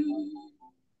you.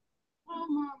 Oh,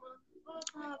 mama, oh,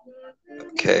 papa.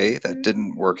 Okay, that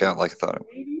didn't work out like I thought it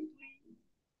would.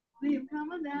 See him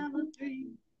coming down the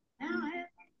street. Now I have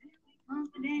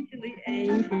confidentially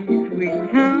 83,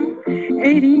 huh?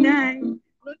 89.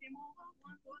 Look him over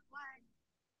once or twice.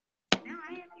 Now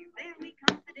I ask you very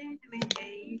confidentially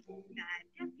 89.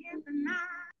 Just yes or no.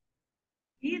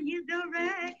 In his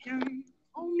direction.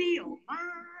 Oh me, oh my.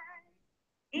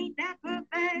 Ain't that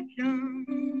perfection?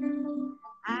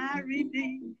 I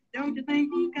repeat, don't you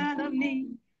think he's kind of neat?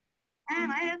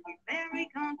 And I ask you very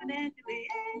confidentially,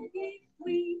 ain't he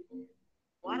sweet?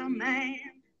 What a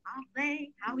man, I'll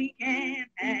say how he can.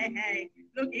 Hey, hey,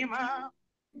 look him up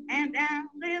and down,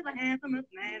 there's the handsomest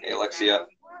man. Hey, Alexia.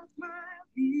 What smile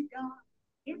he got,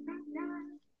 it's that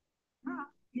time. Not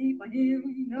me for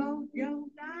him, no joke.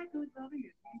 I could love him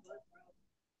if he was broke.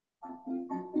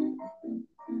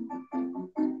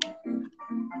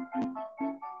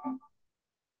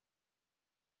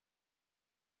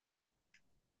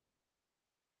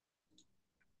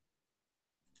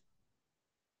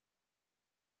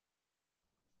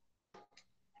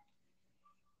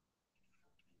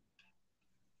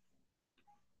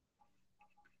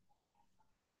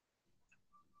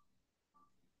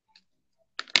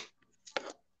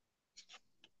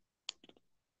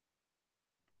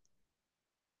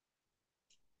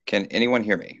 Can anyone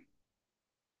hear me?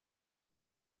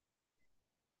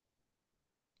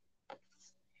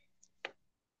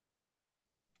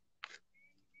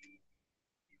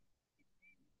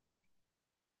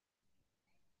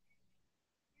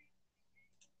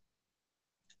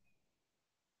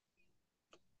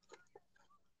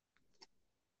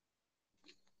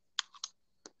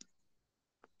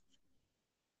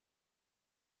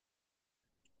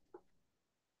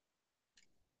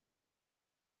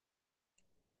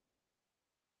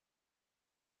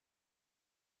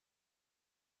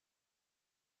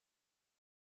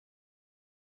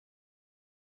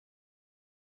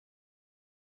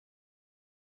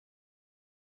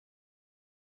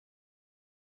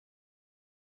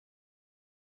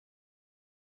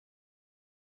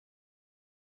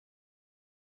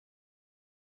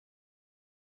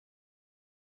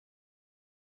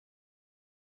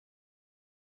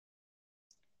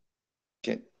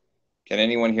 Can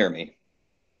anyone hear me?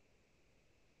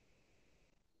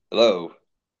 Hello?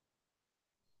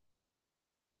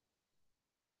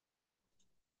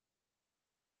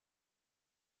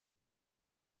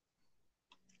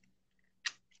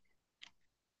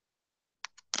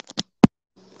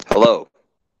 Hello?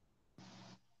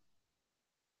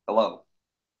 Hello?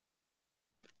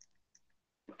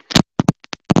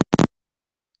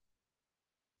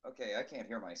 Okay, I can't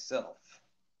hear myself.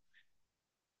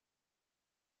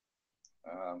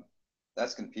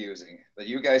 That's confusing, but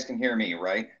you guys can hear me,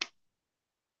 right?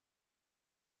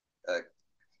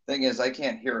 Thing is, I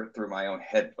can't hear it through my own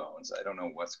headphones. I don't know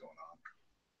what's going on.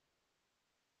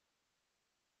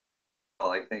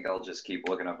 Well, I think I'll just keep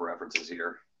looking up references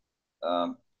here.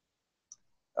 Um,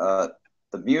 the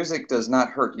music does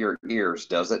not hurt your ears,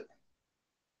 does it?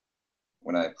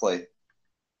 When I play.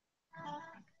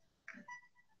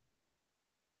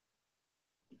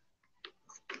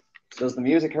 Does the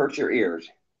music hurt your ears?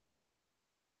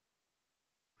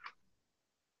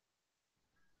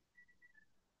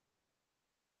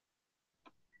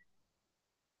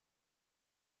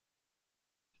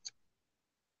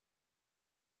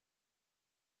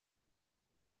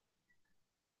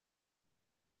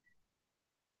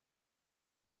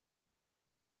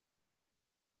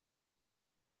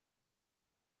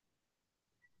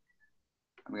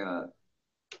 I'm gonna.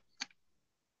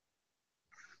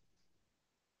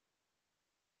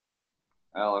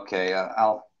 Oh, okay.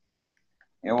 I'll.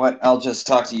 You know what? I'll just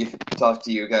talk to you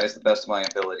guys the best of my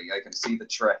ability. I can see the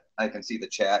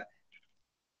chat,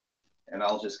 and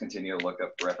I'll just continue to look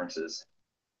up references.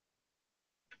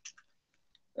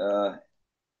 For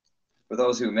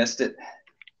those who missed it,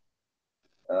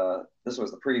 this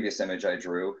was the previous image I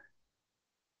drew,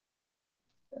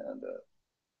 and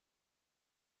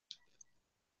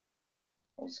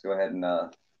I'll just go ahead and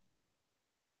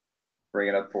bring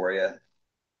it up for you.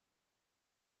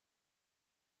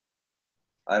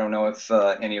 I don't know if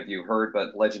any of you heard,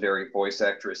 but legendary voice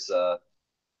actress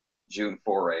June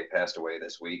Foray passed away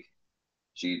this week.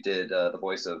 She did the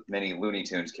voice of many Looney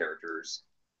Tunes characters.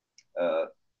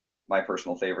 My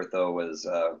personal favorite, though, was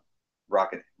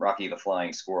Rocky the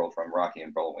Flying Squirrel from Rocky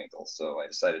and Bullwinkle, so I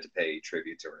decided to pay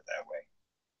tribute to her that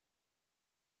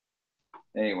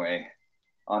way. Anyway,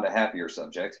 on to happier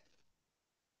subject.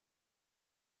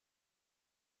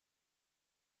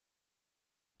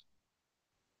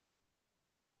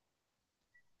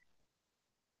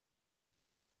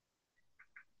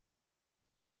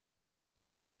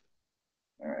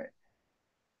 All right.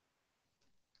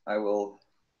 I will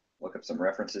look up some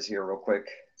references here real quick.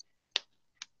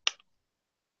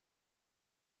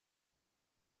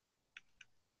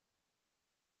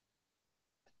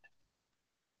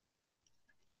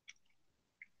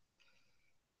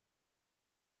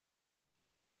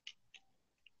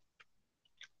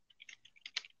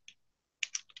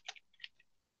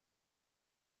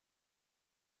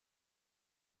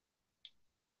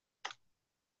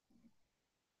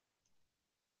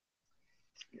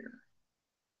 Here.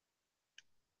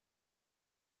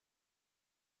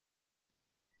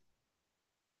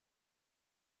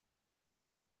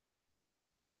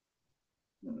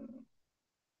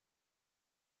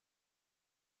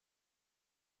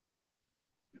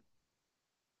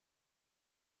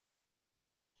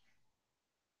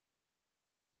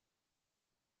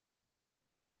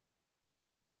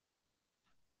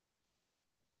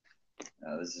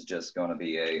 This is just going to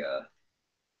be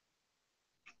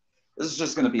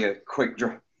a quick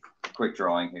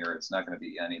drawing here. It's not going to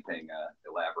be anything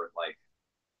elaborate like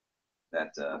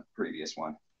that previous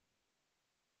one.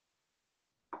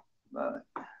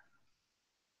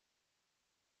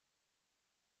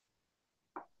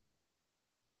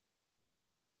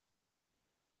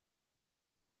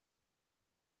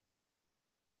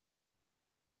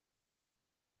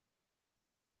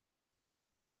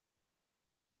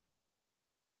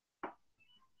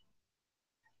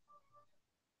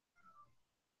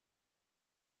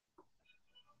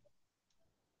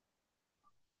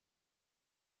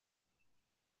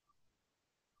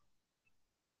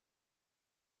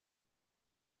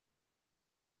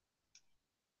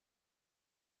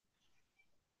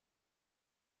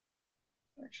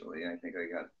 Actually, I think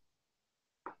I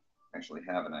actually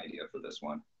have an idea for this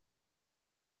one.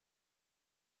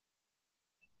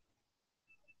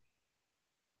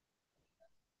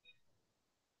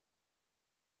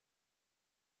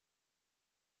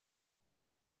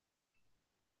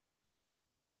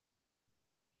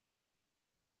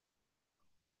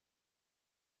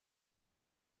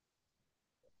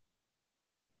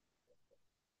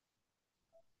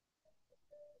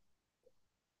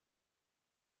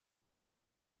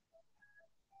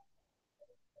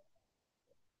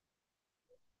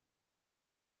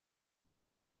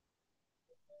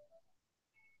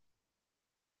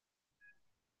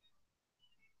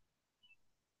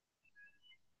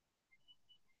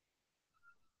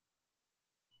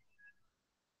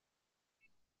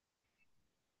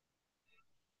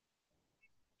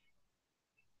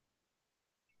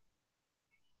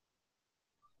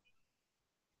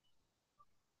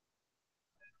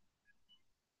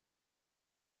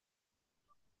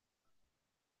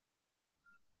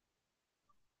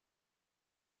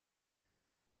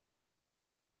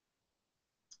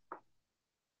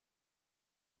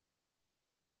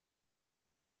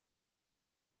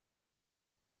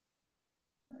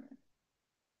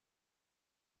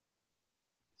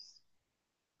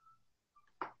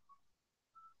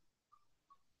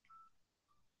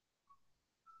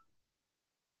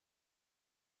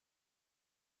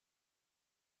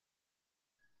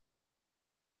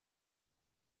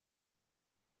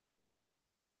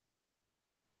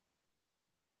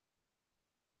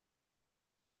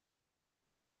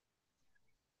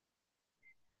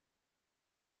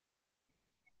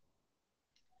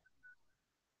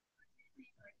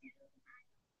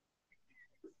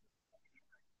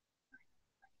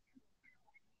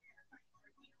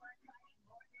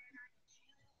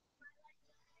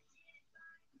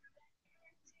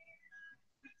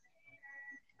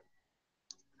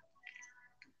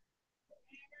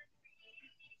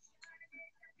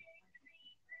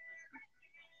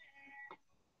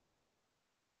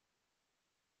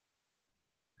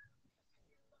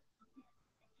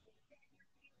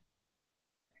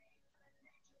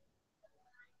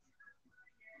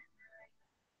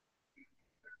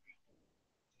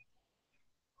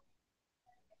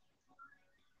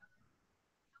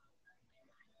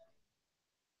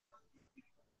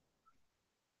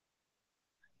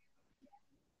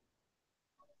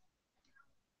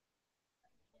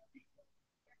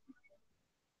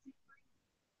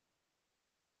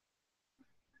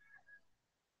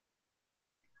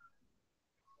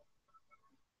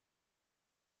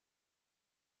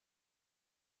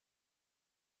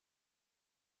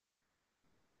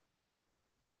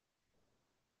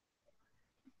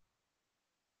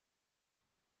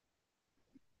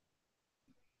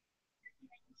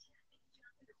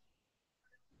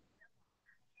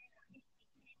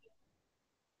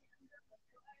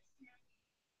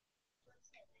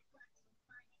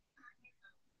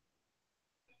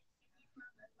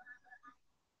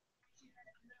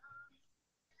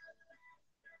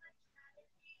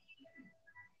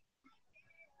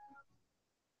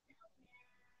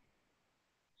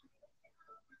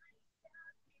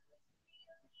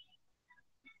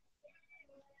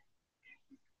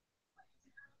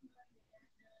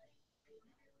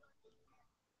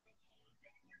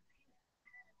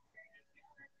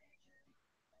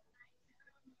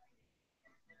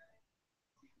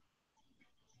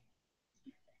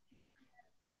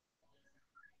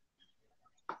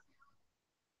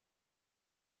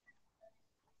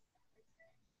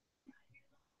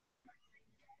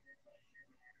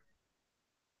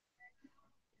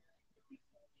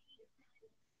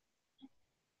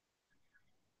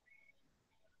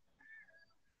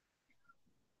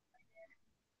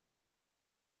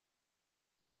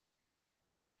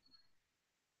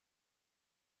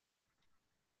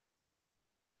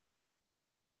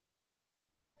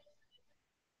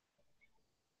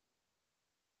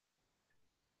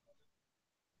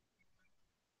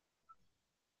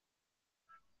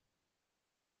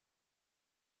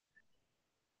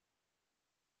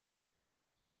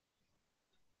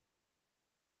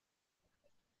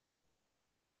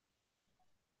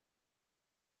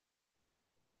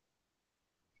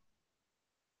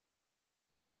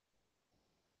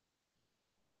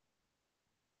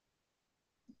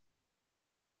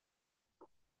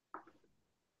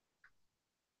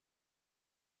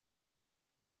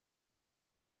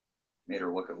 Made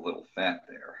her look a little fat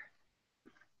there.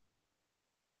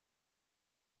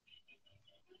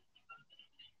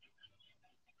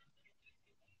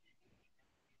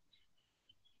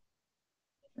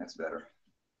 That's better.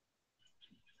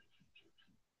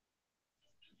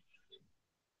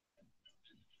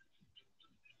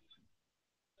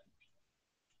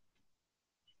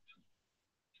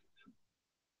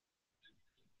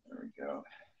 There we go.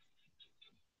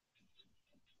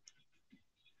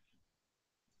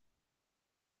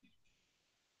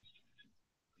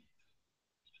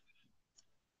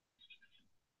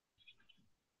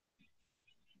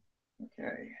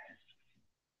 Okay.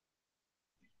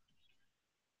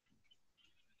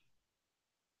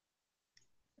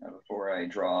 Now before I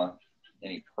draw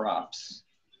any props,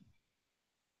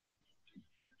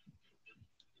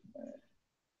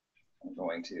 I'm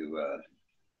going to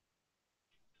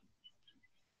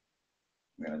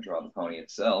draw the pony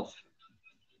itself.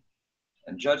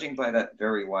 And judging by that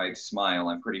very wide smile,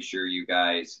 I'm pretty sure you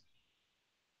guys,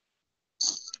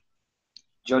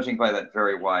 can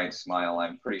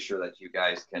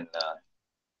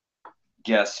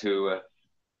guess who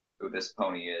this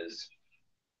pony is.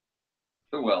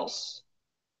 Who else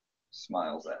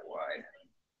smiles that wide?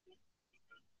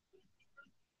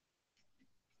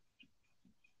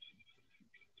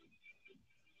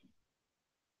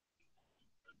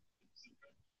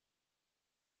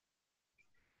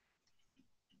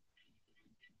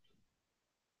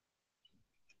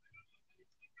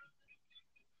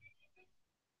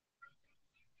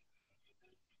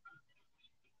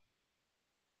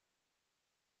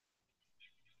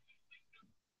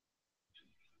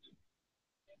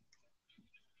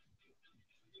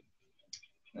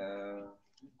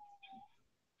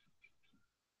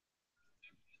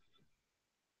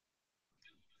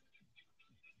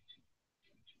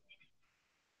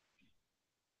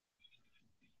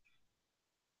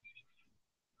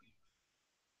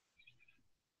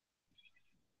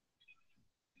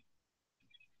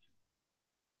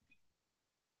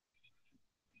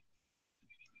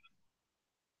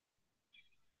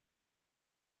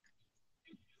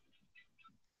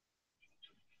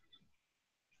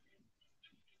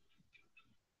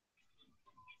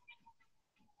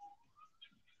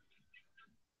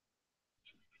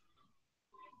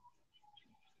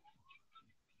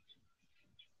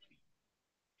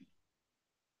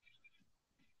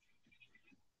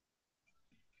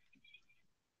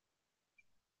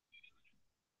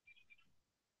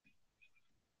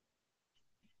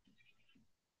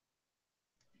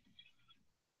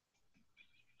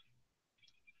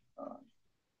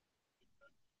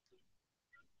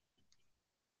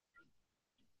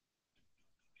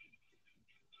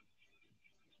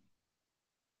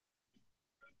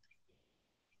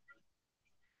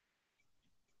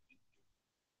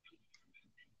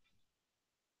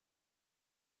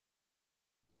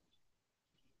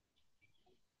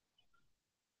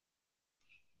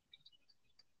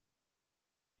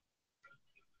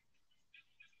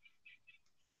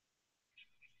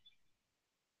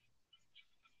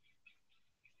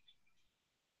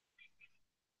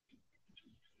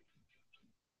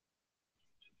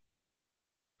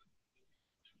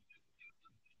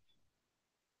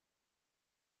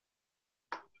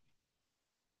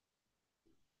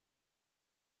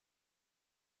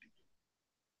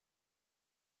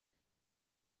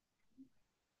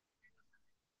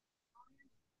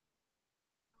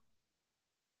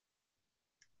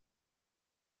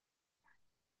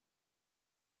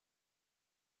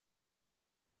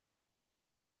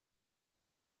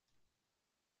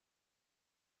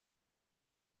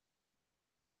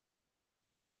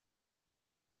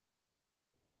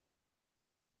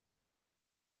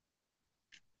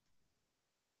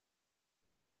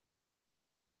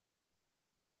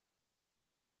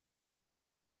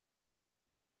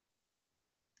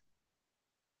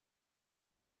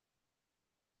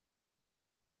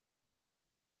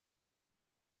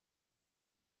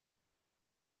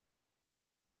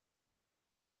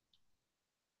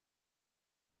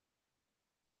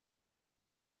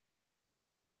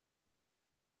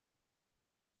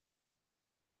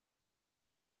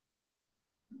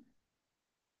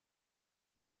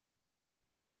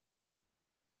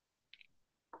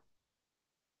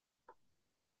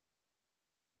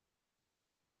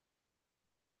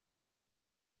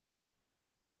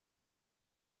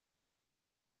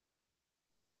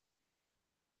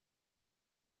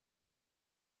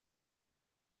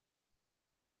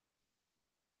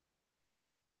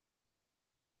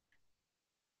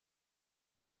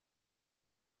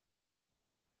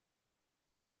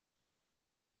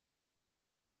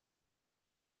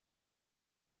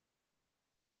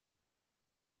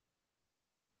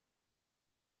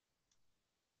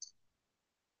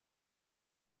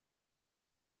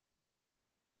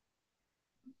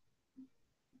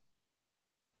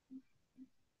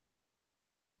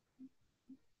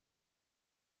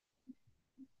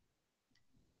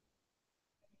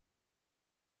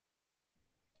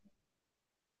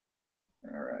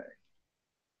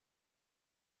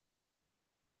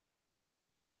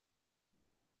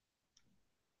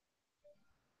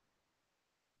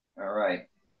 All right.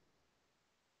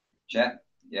 Chat,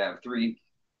 you have three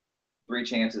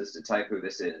chances to type who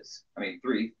this is. I mean,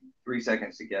 three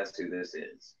seconds to guess who this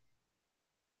is.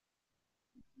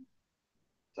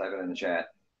 Type it in the chat.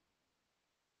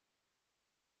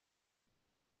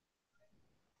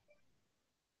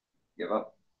 Give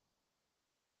up.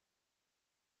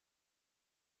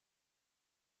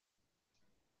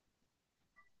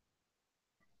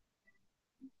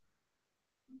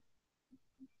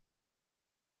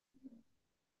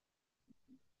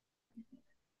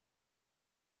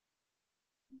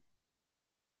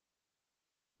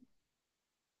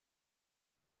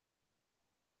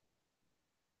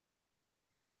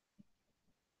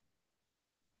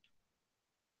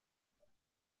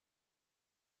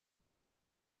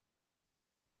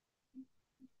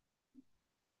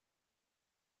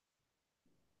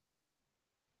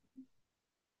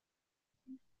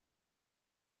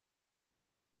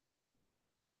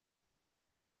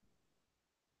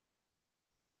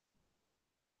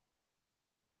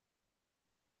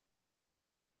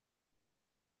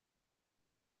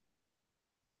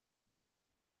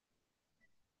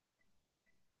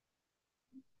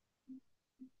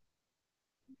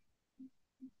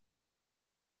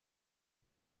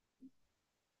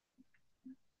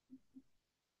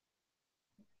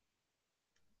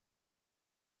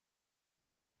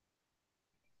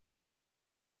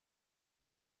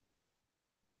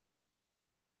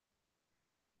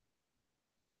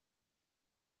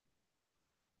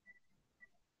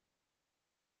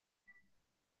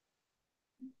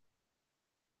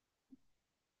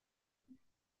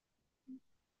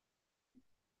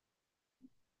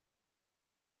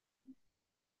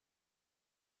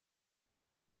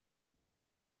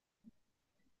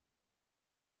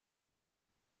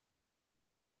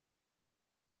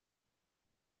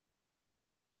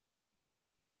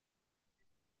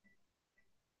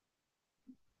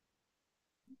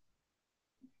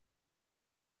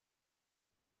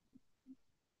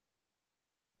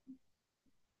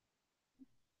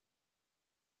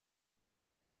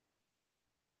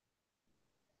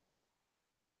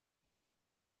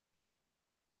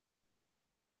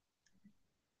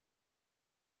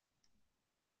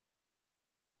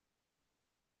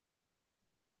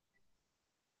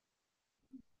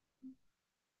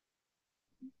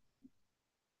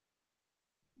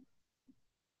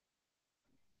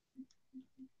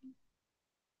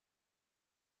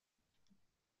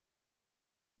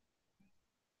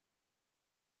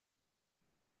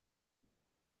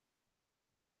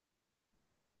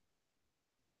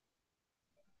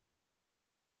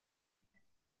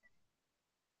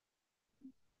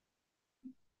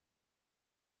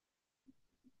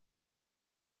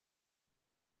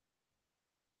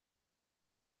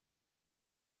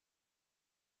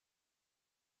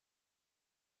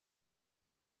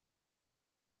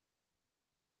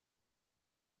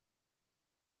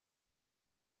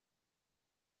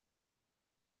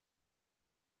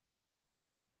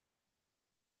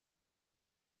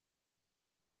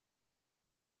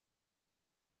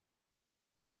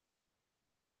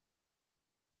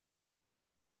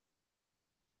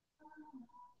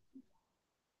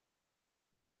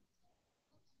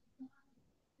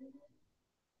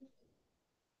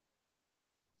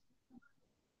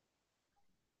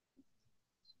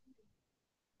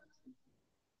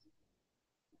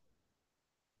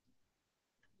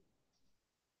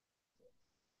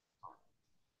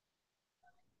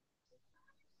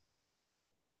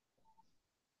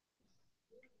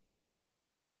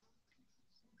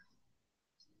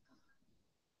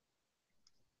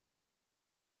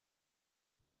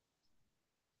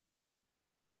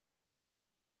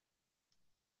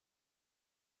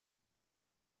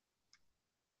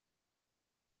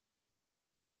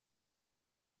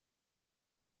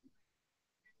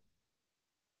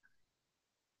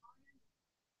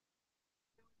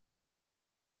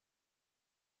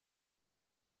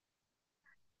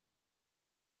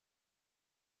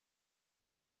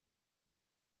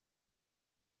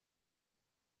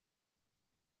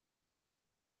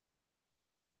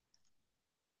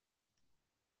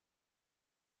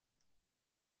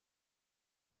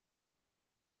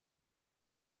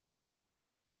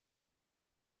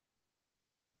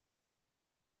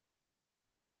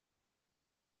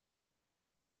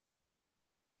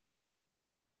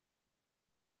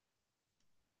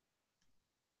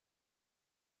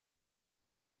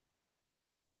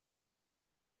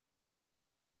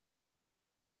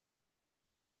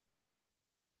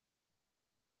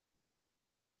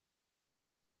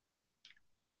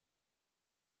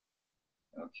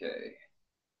 Okay.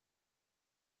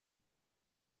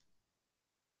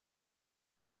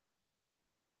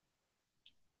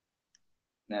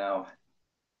 Now,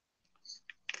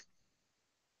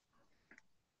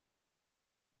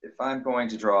 I'm going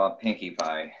to draw Pinkie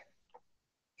Pie,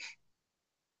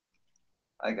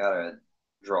 I gotta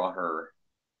draw her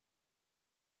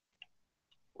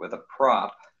with a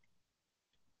prop,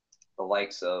 the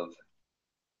likes of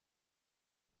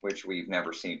which we've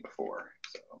never seen before.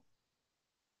 So.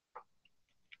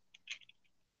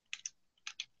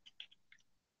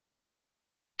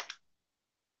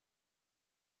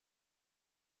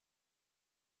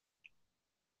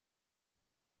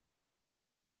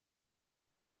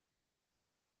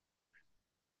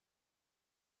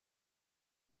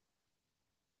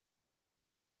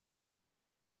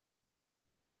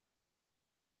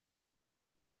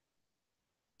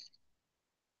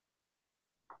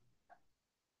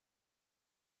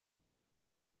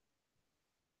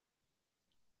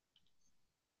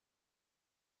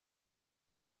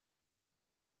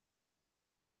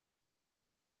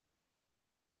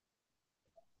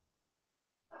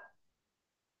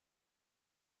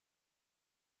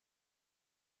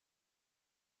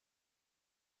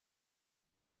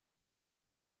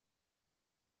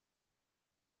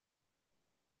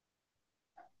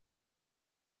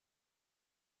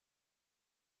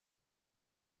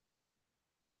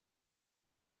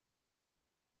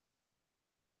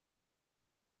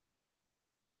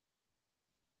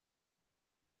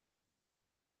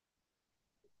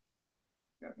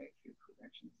 Gotta make a few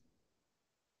corrections.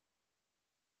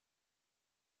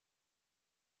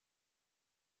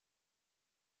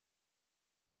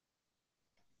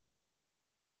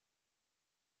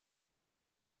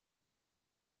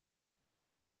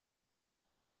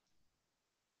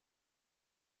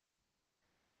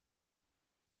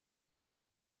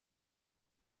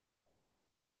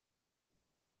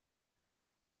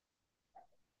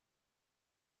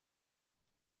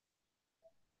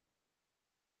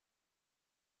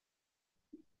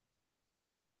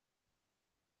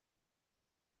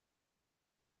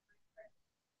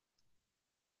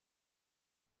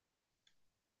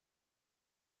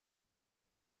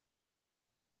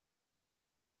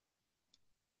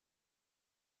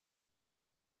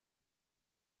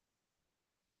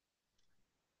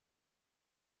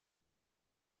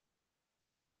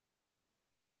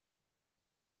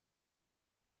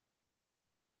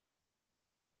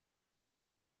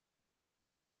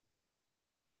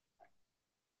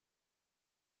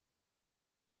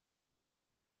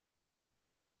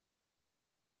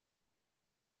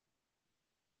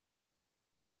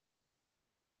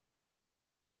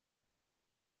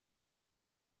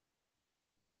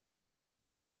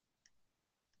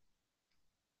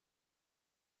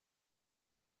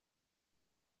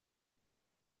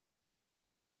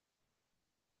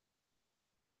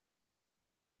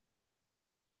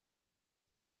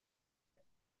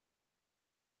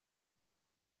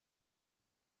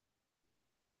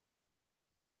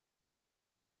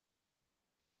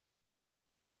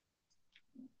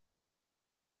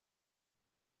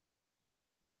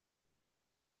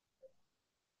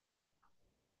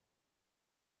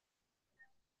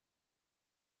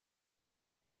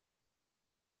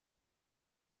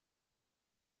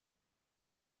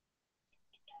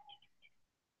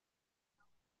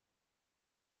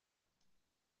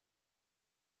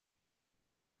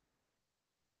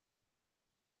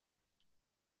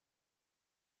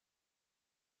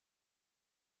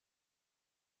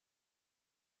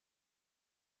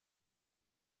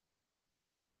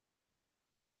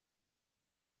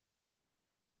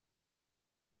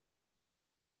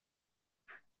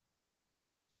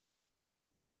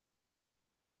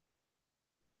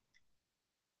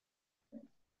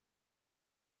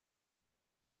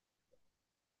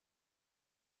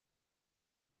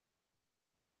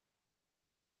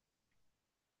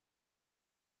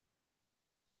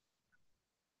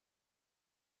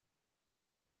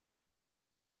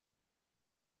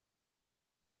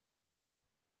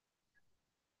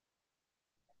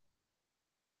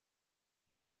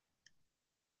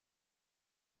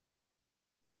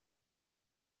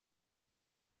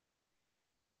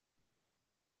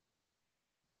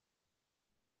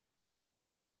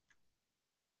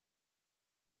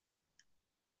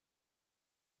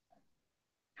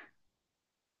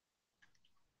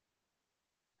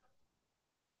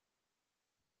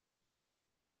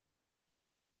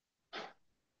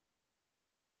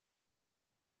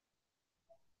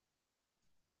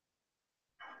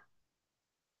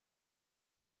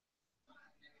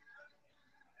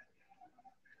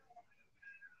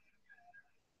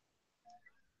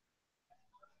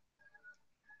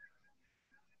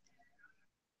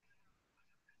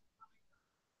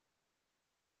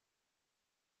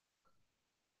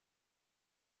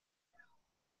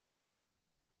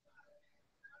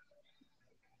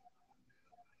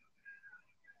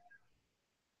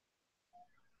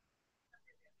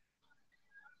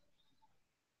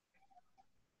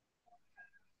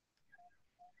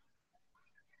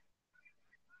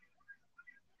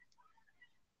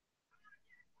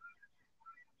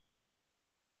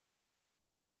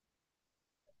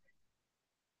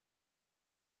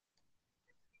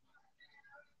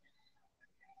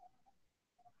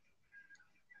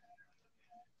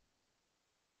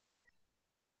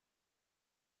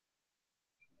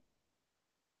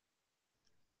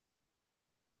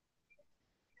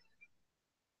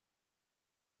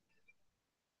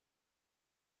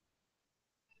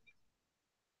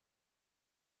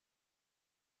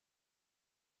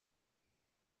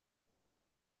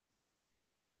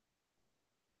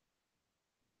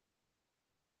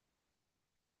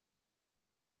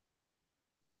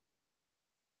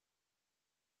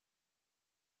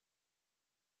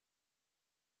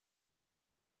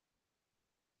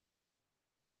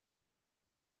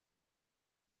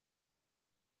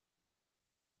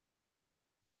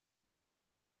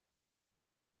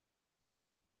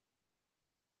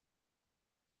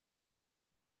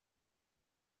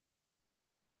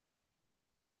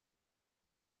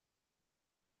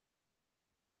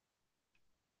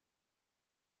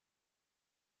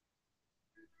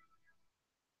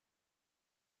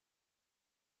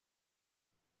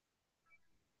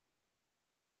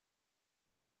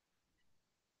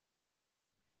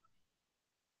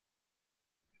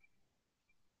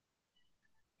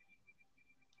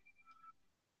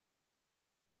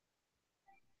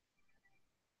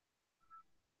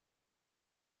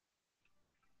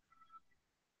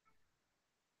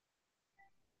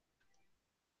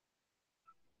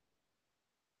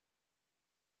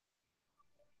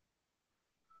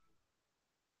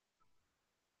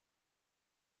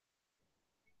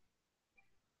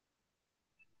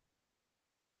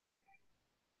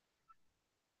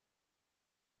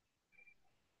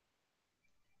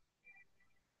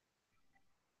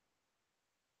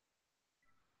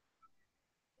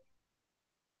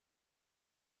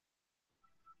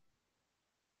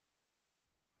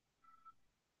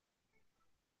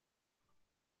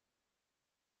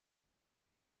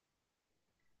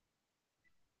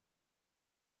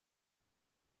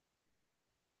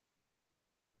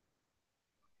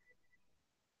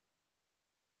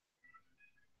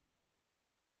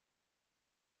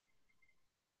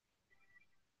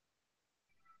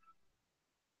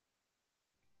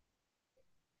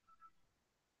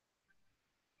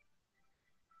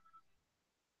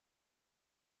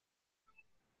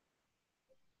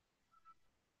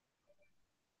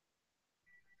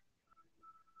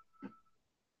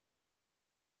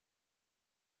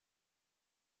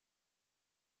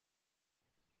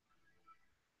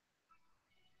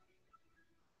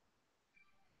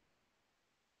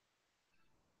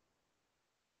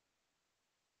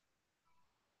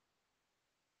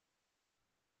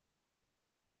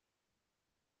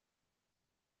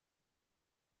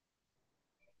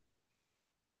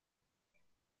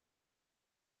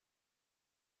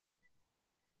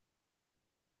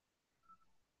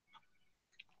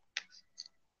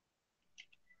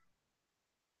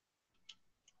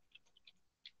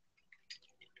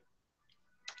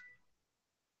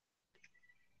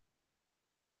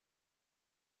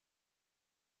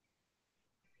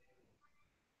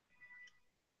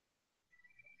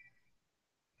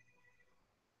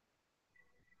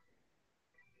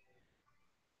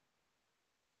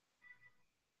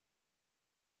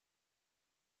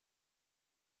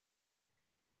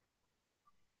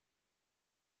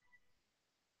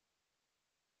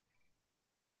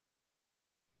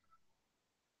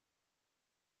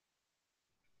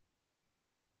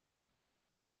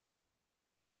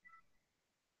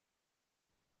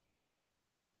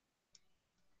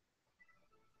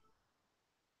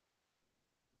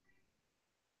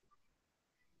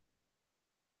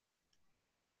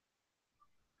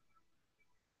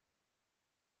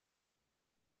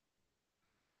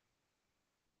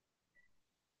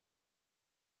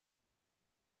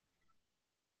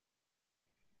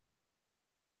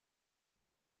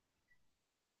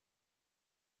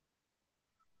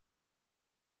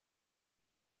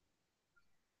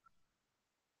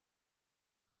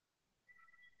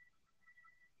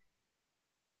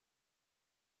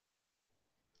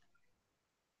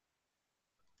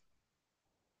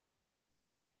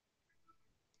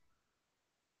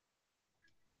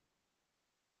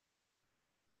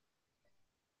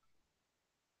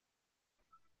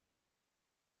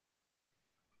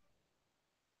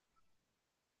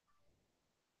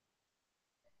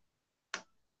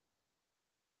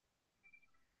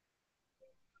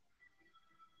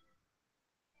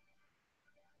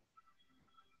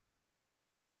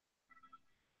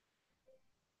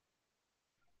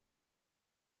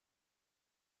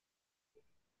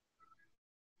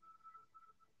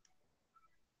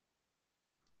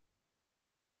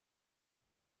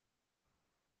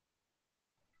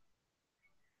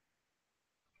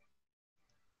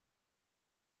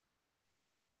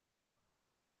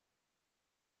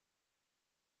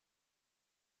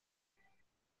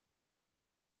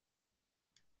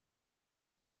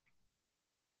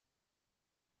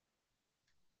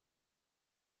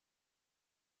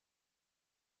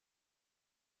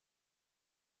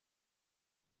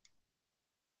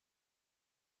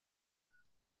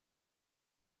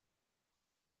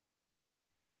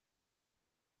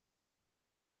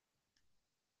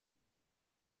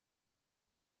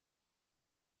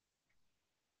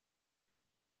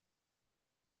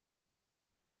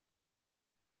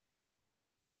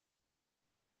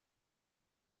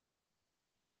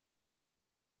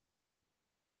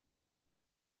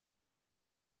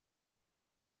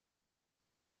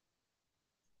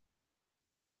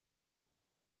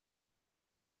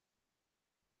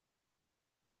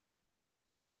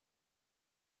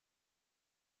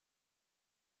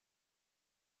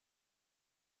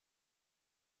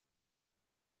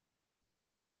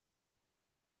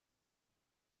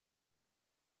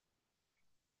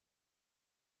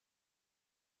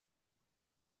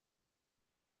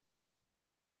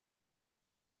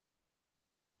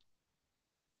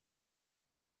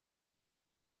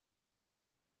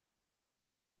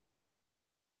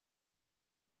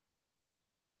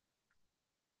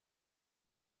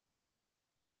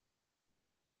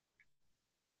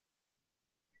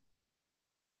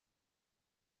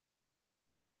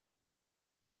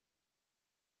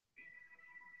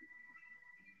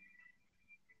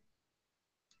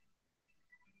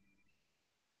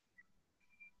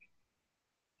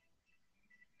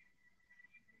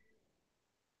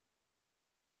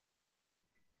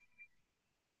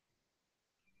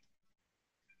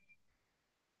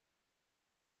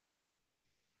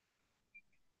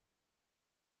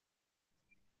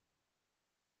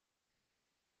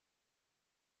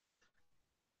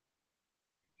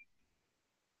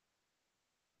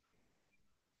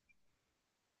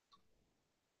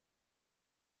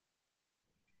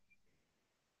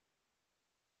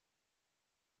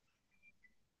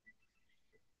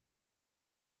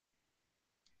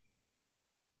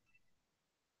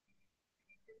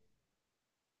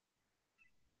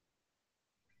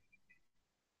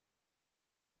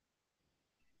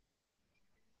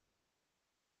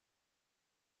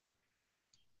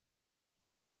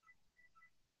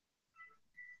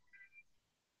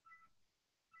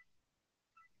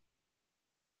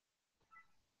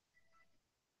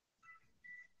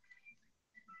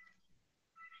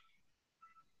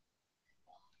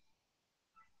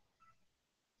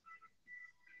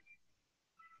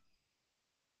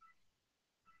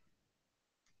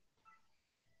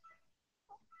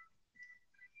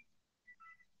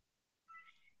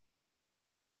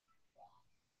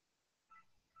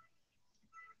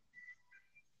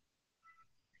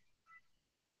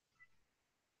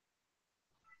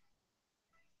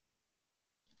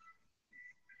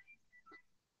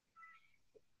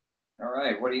 All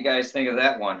right, what do you guys think of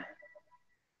that one?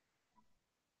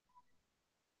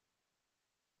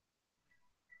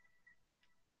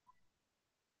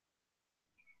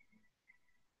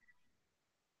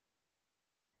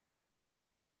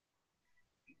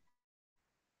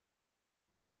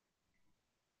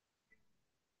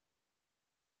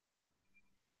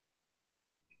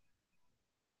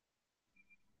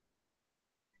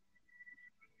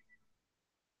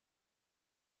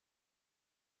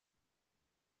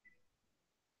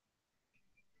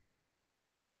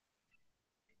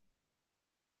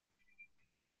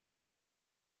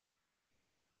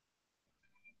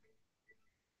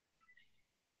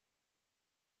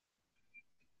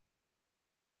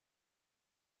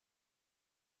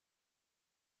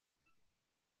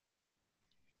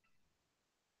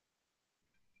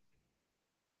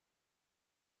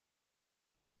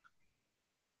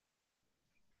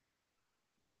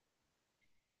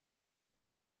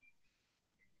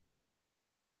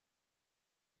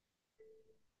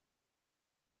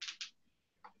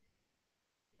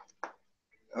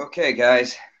 Okay,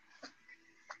 guys.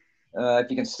 If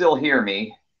you can still hear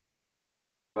me,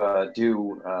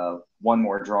 do one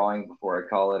more drawing before I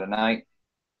call it a night.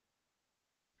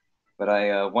 But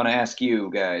I want to ask you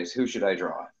guys, who should I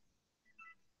draw?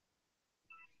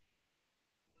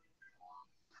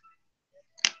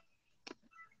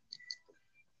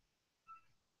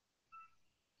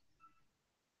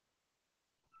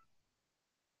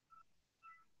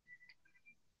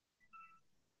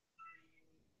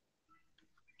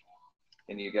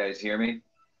 Can you guys hear me?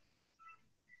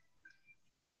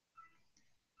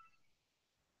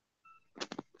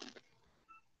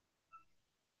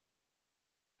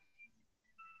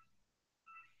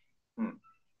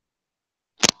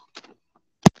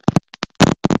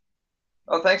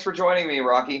 Oh, thanks for joining me,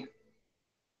 Rocky.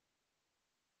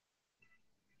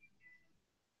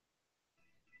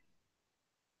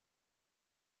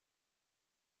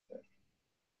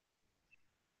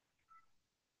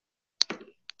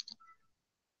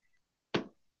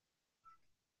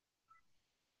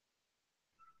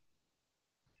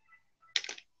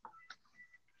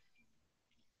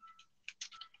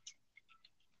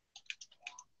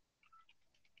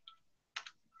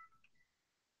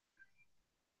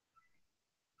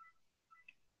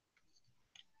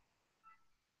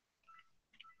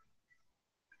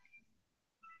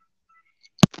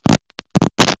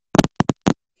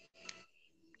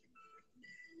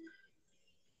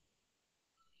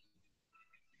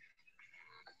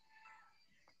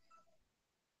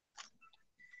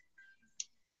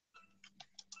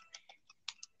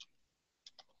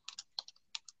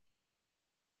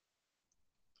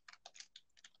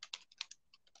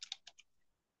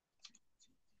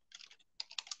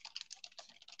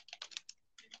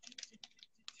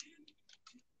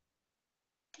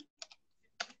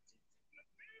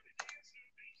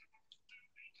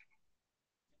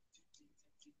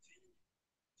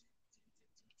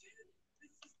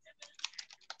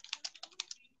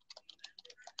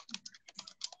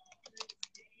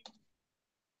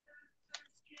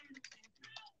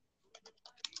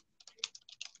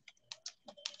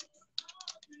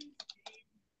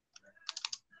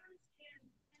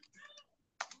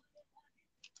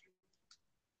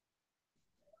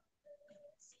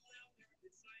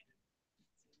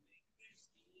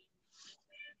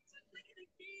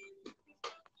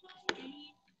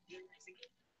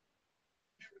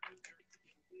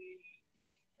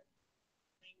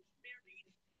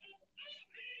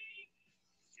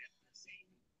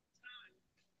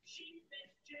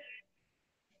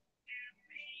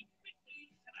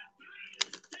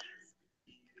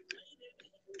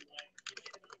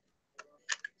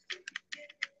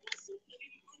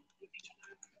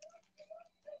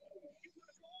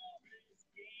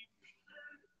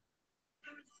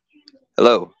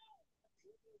 Hello.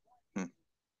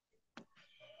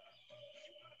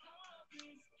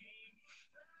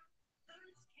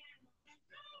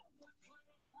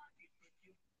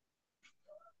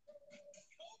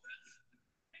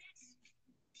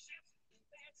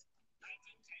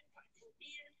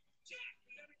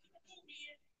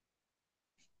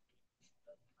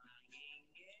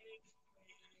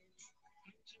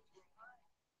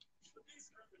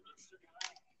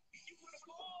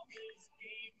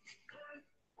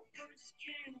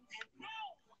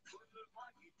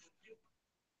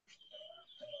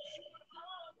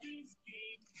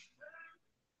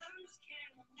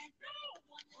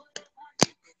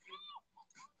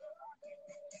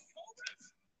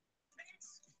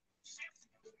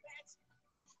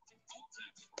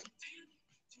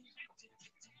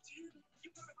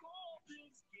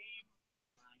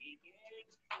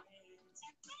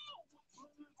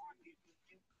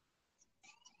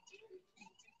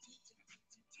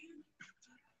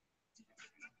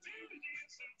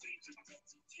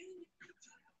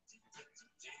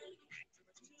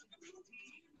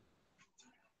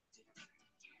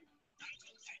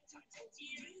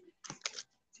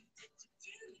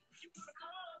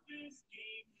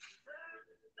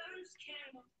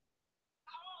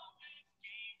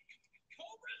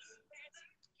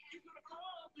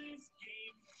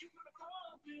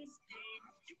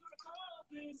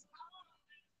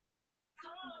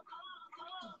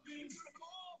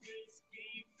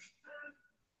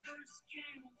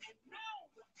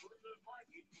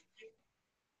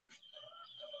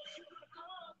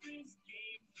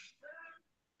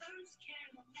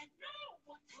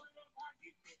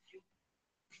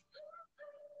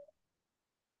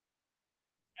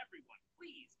 Everyone,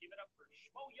 please give it up for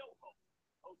Schmo Yoho,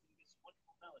 composing this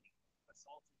wonderful melody. Let's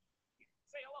all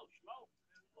say hello, Schmo. If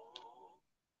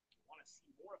you want to see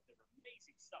more of their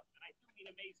amazing stuff, and I do mean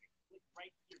amazing, click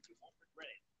right here. You won't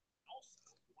regret it. Also,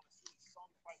 if you want to see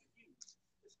songs by the Muse,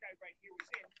 this guy right here was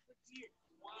in. Click here.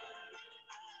 You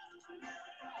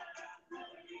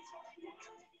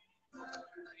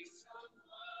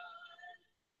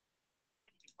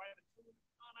can find the tune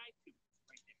on iTunes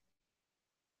right there.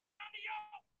 Audio!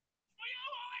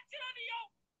 Schmo, that's it, audio!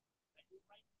 That's it,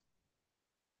 right?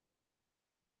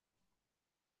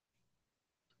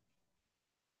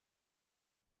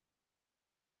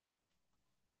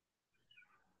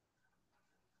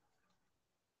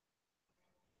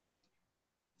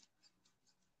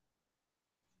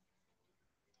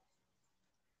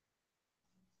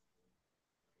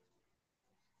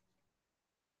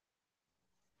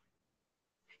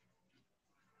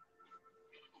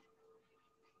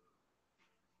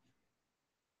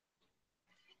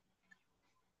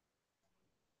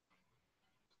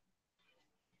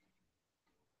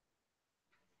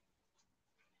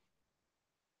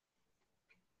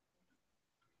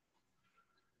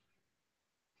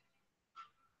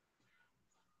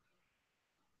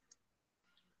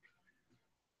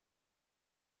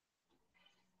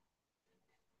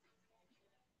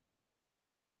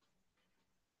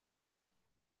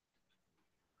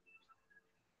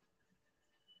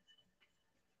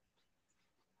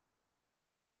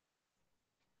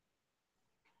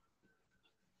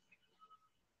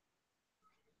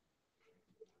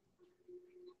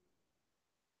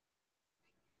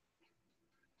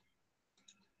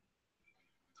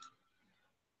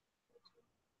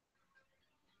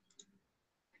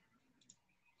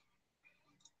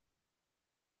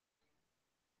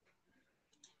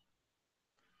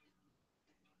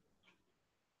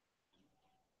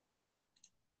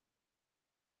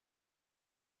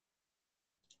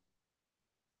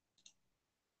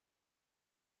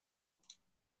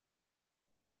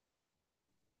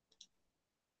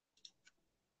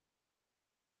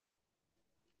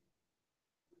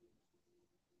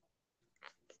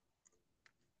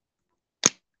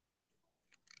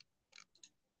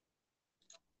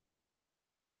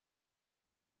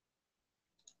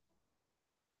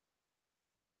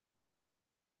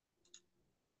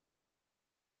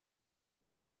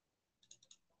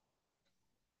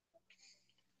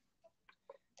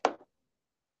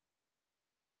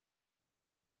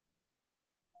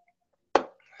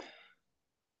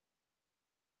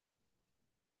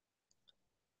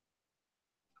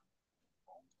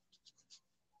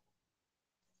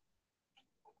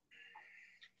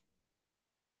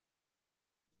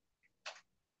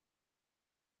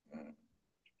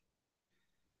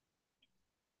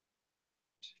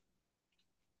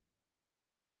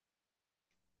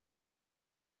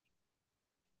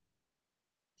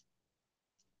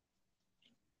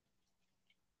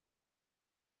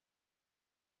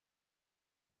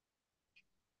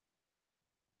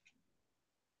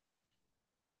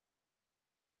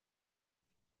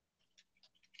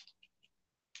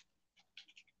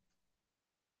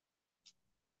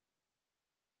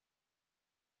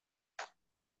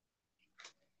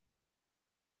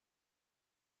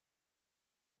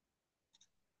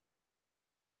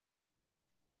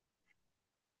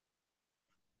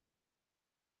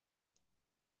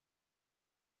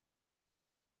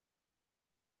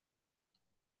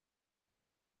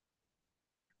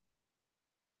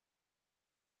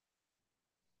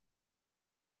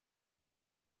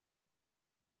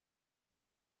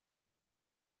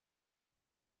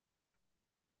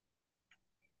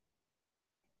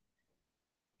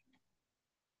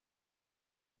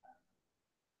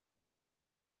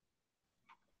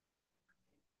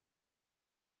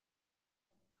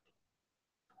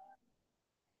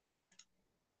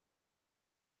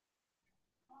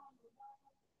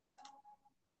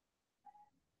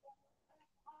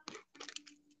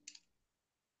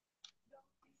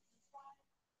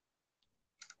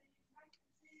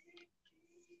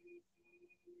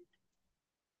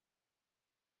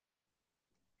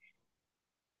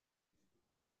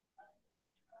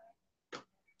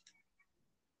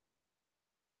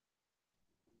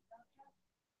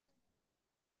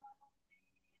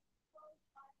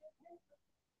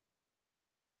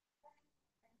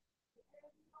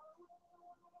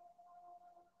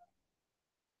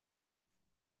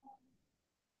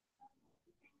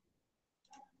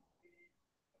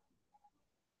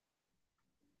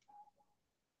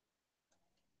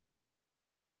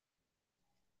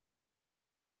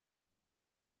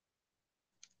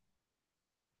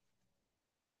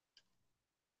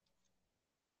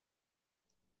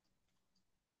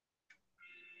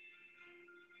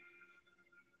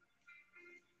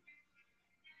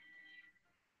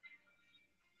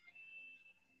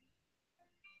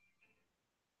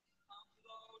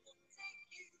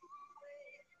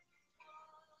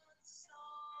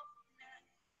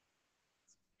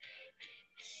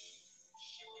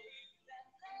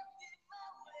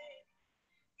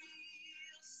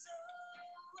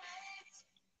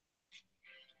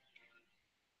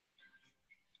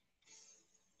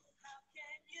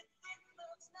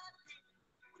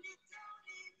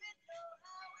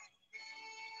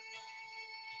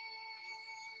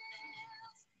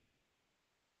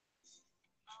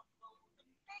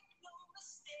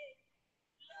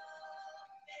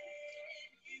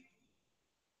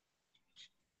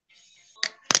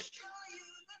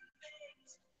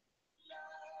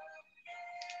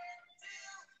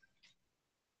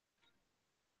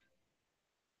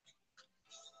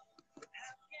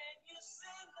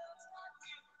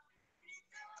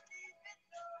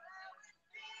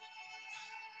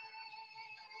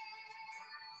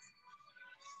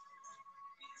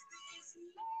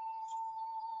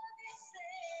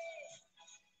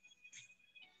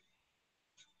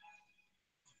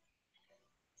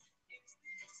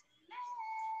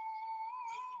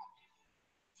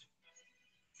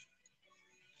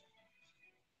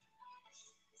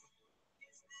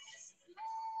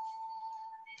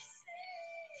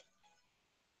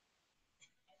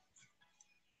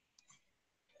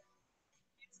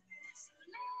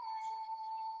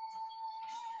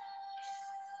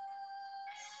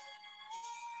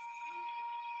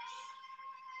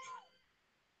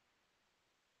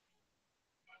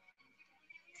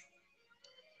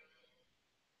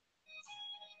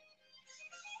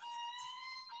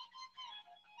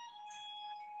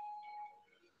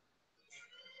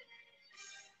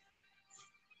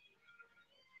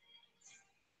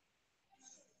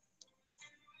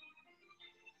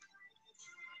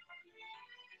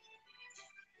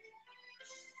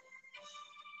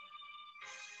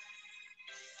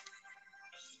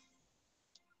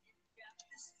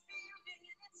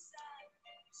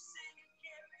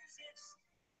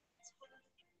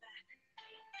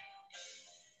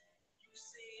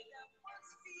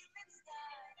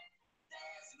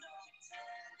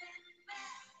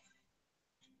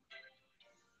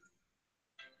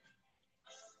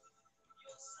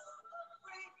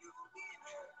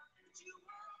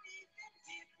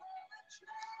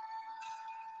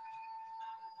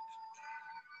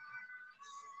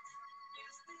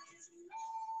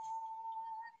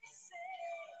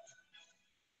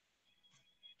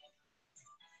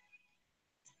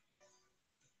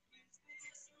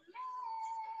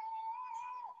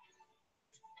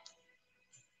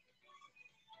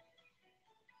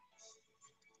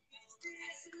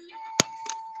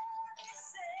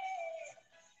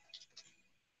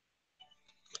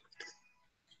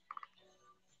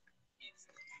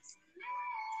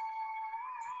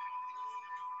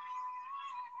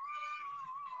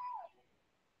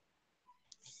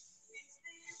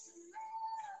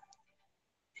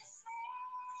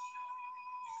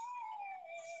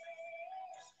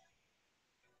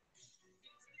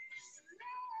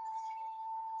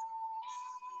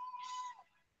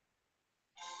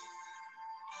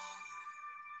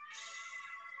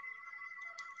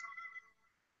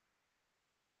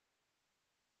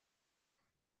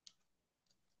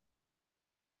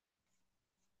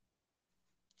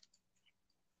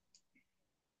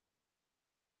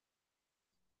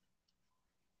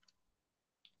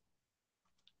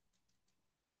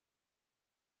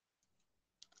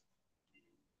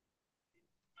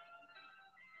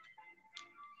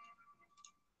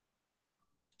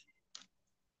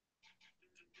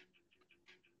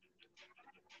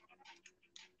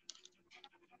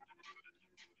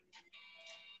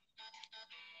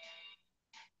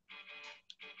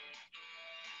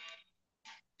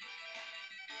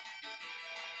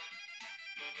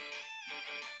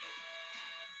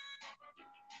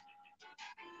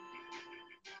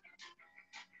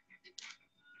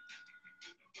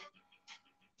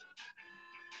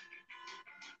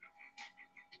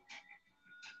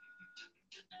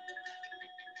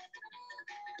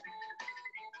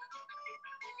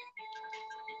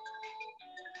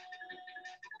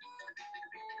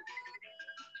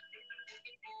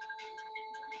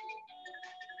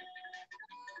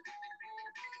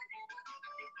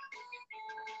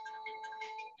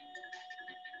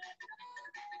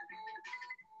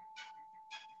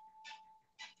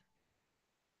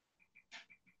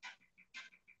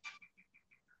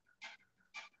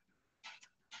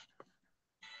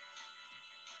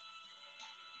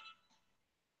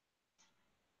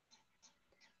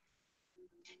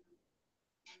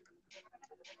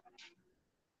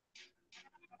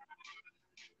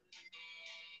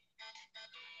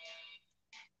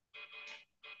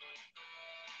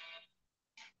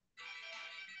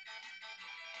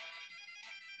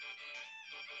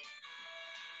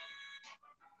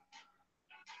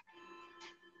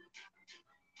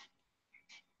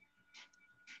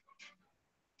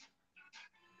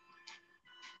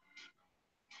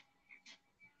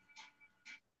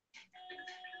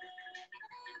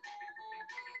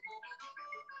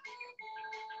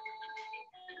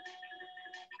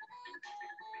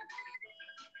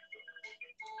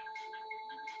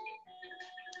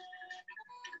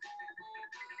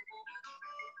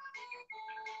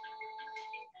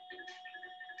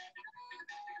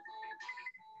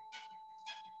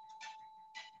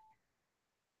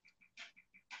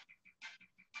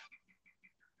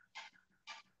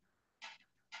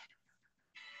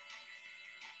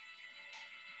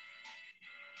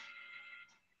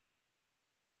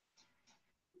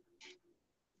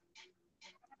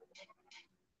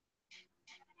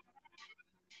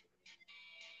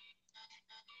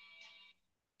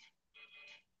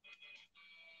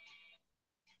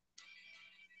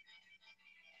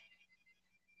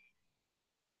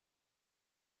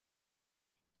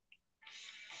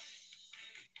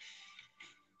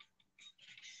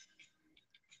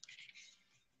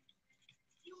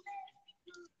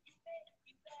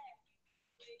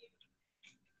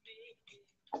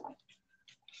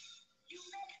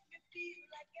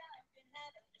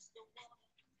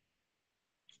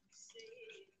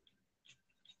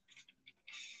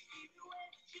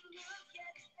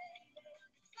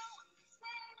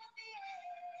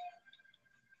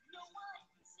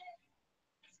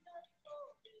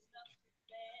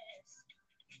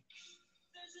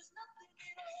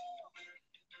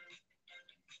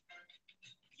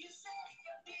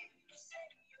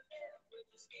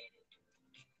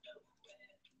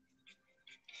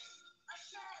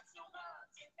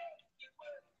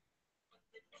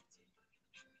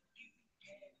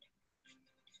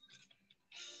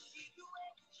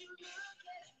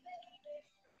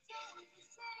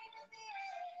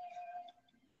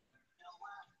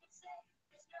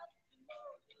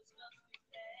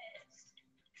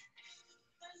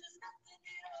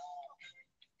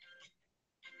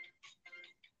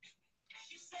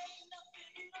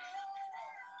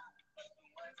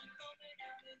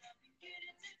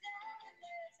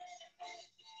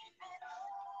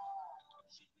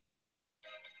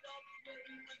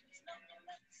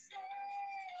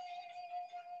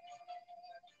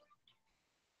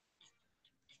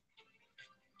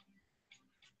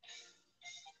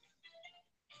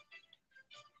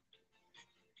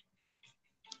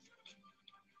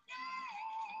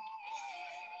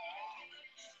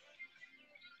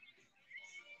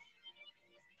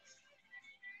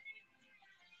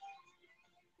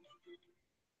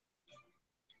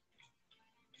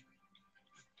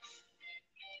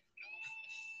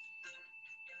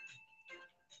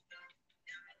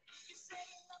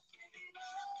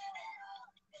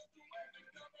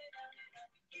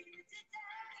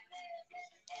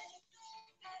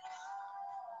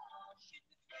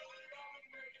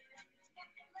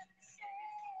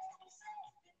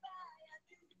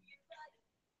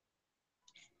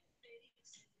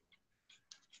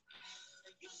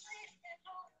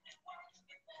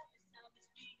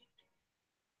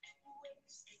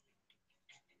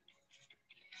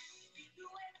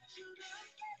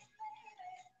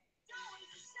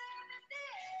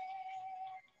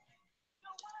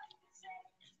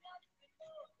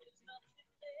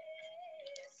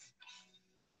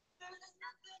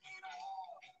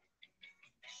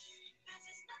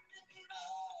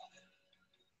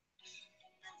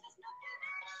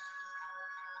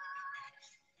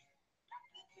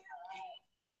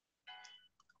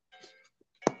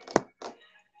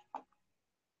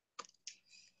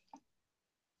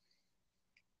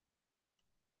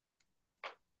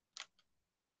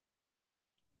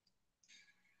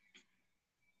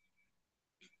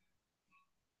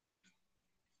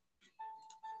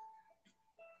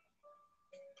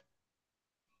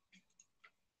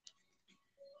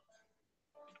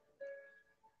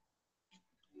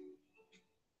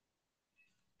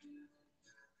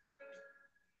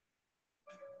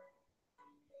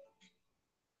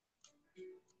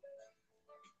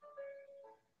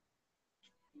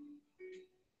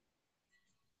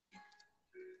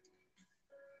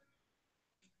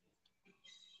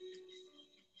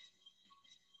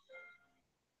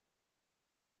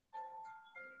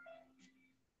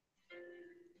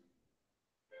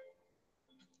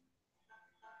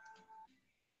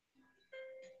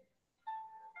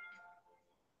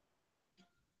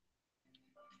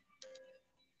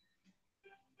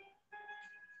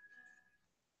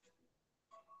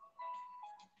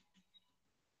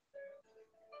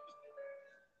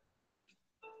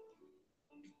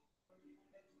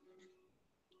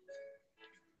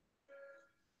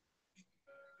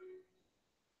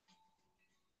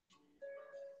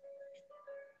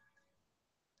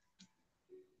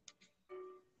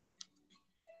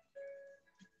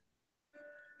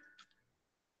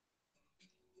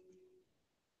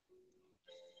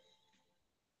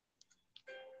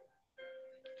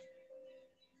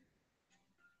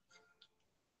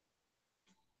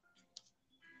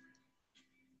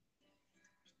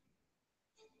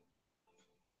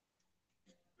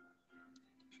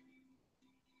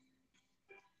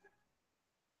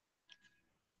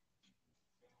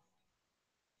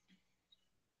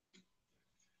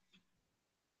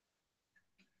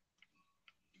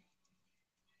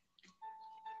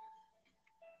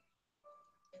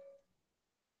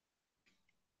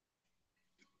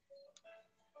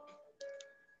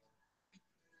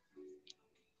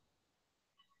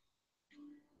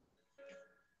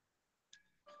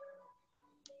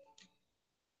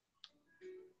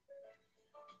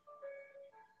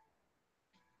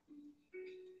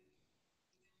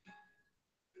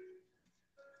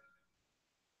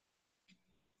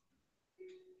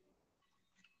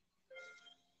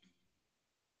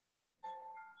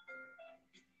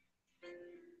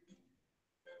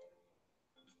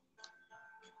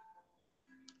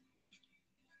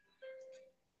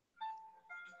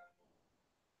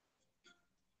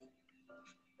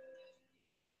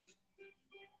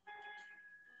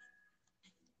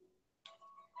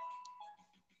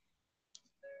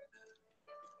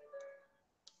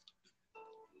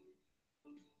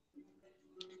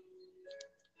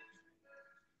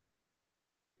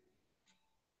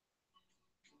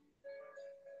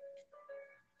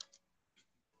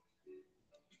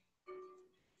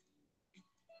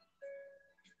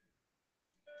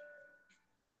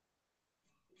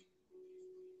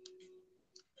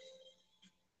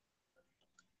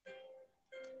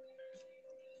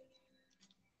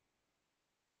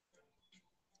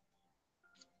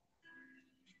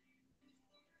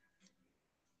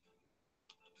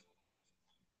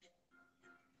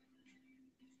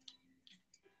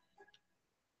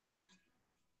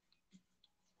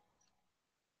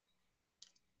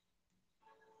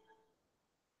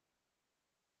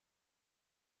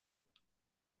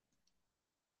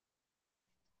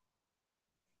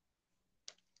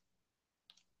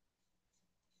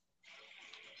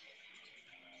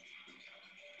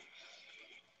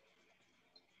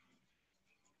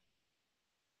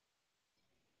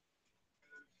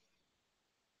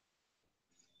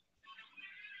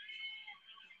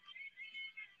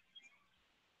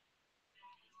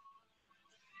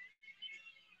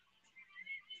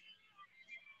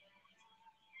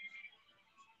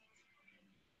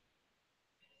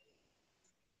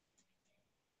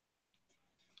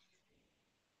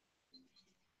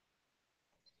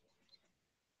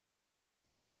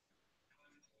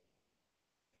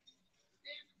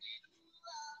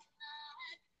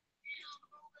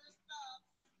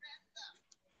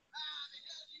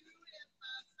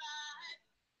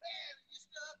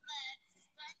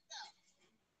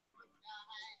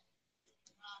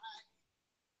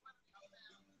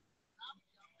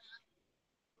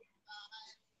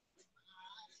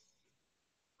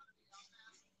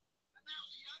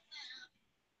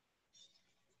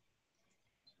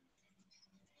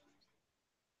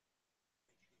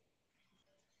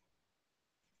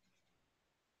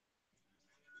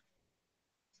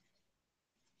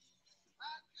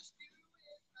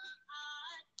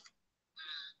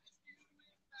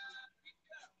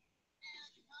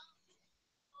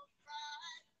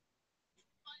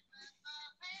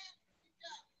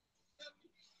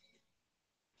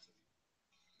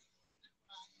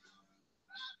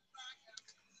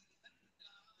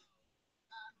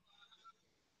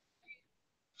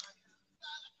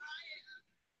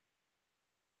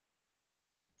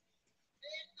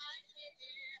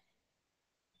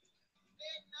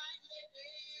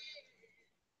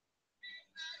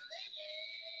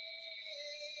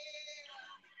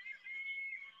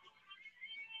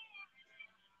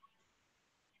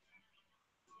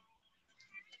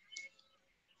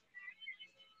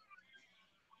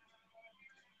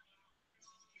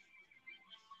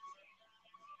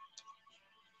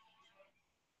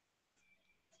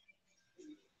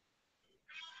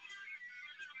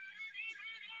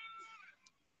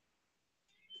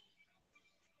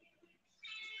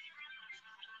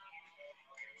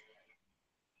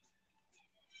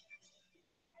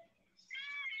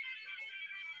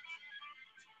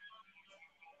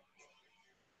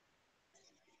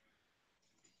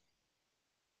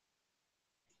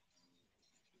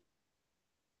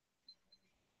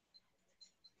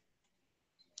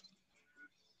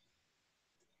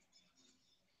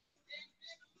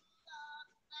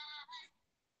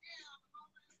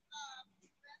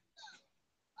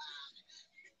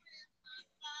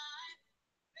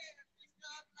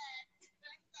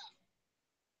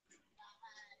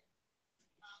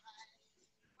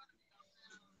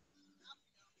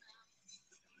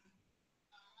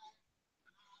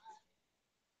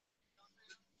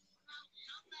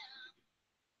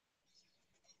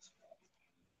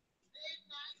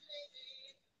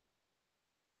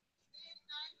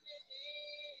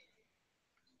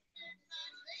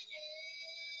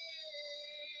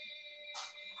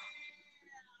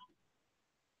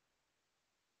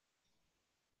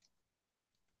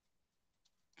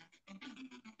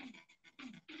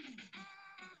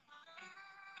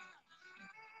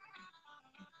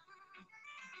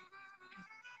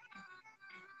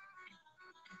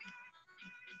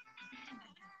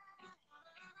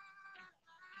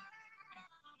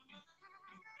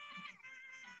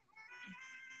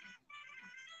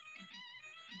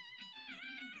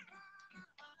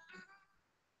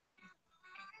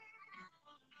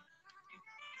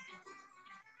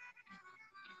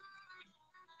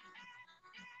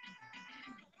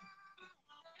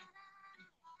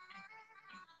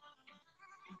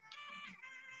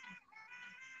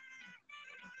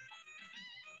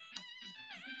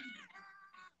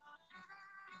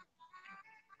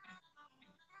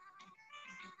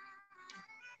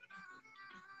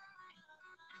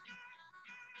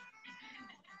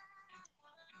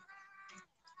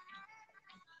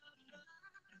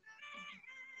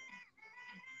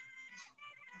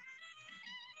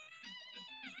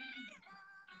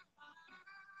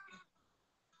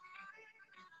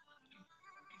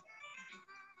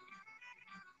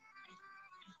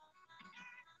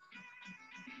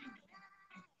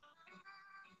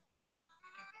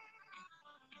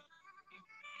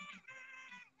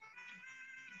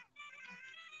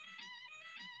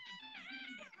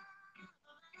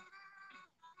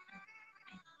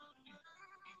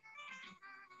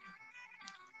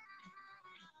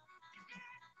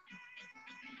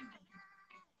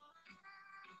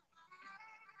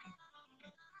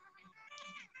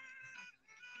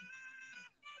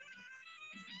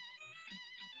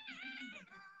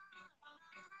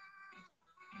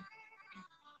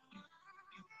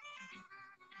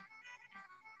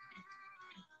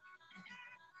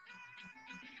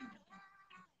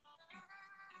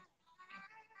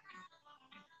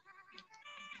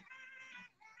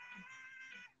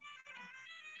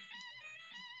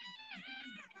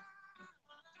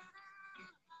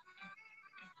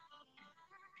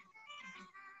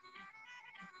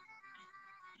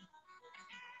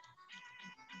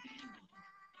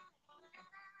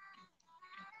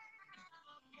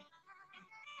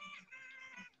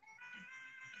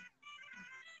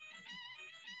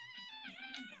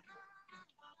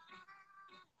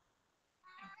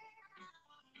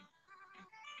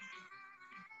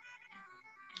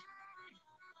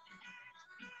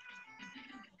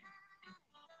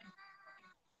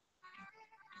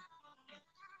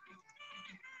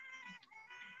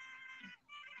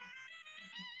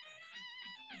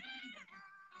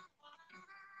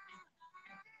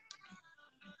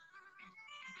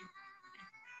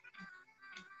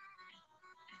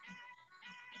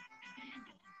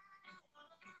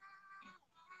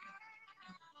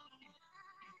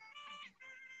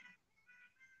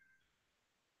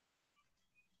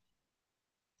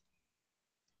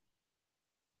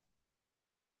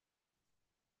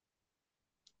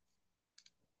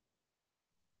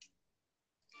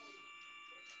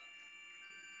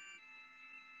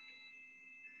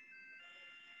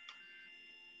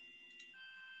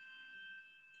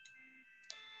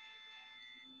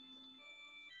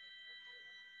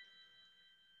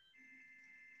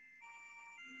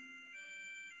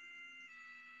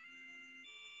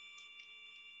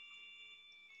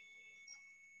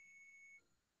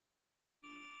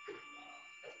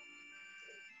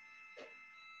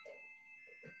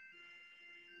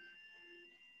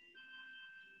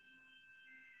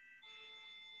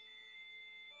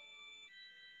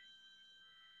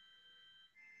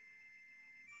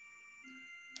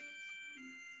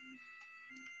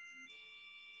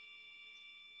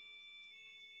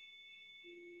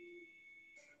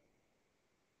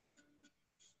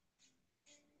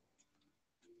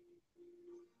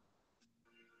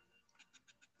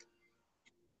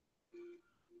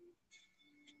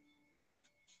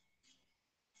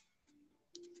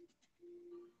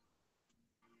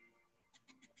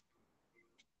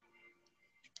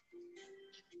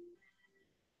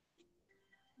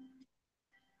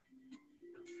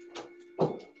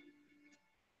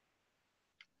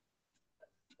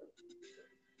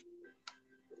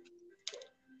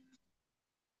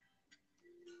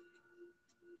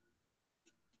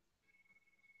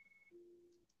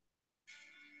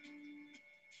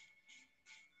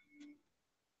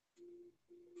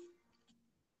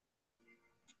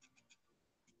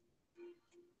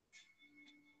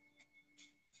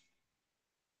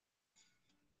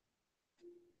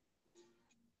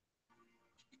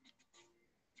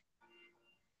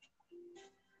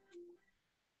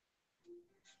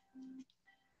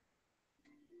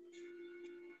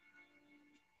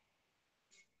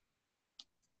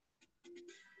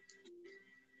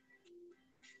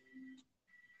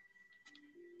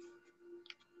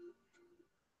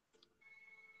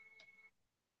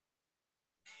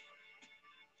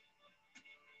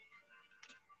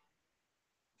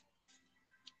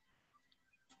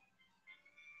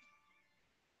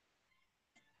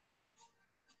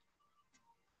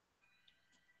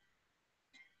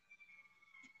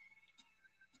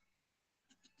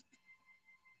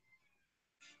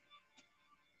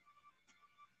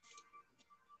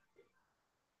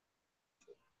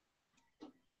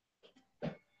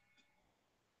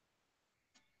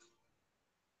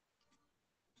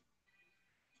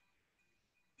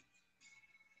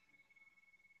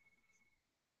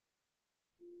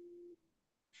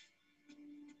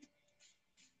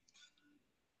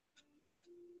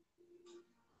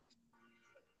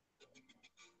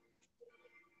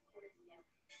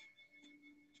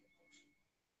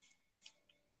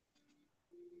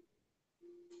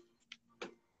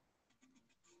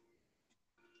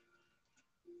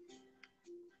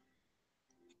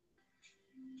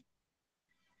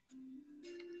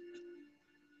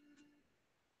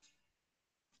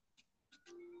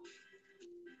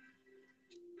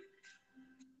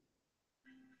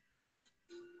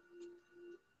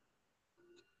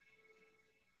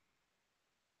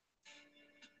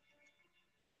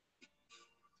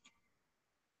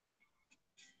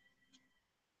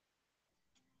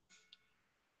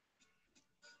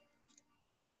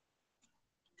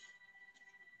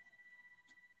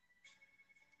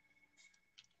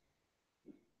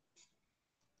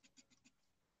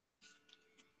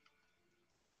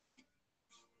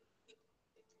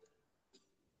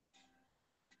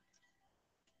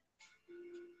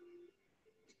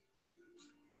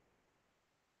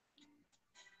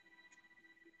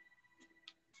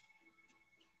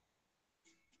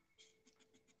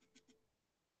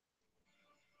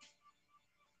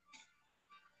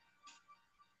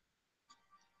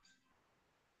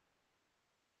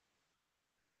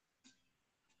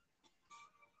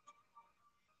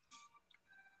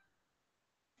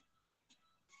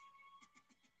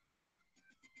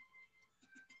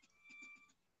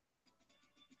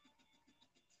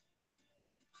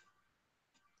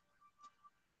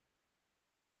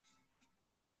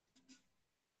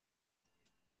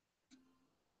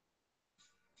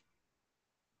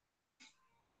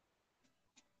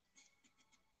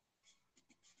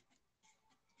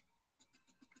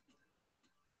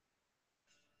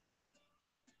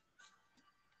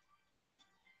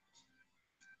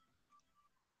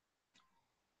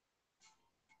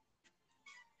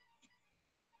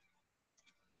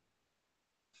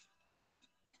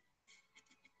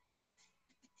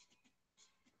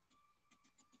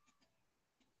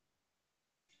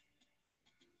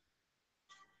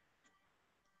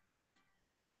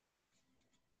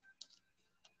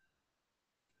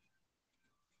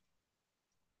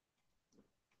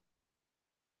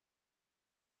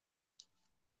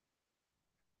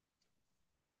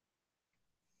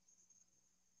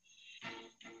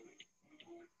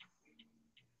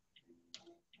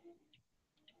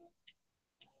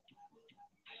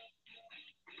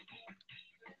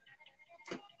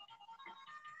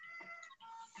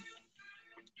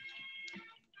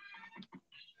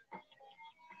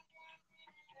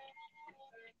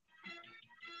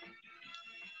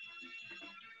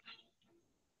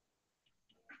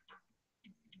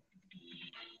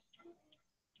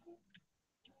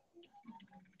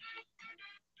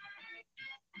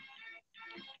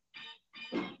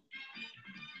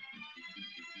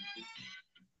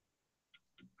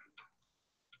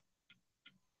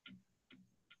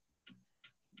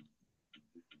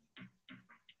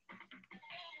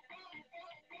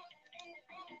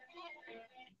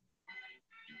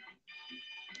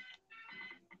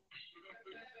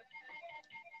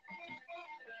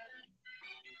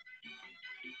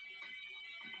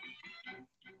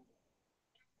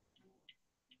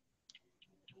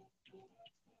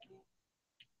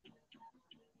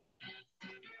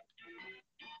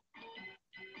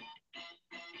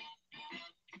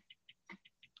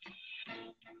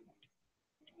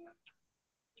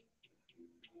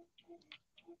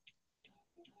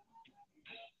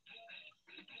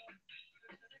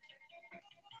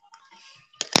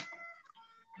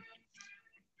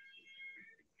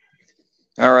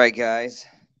 All right, guys.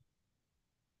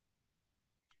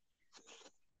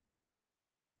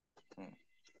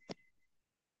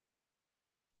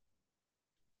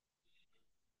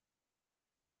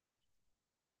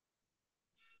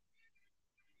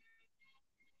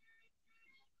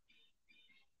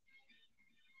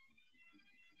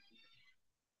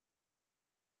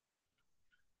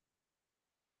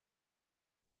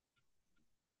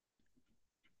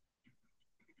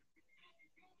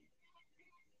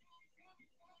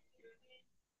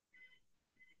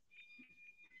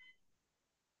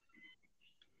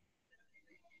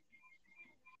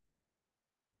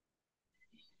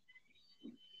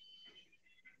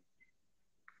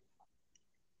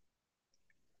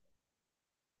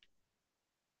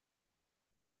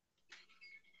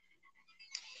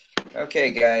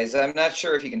 Okay, guys, I'm not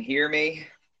sure if you can hear me,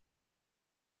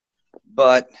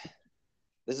 but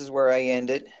this is where I end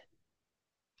it.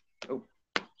 Oh,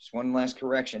 just one last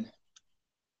correction.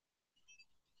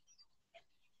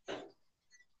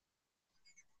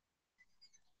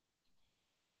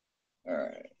 All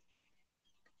right.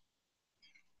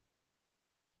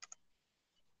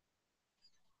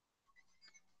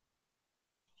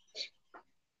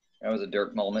 That was a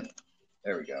dirt moment.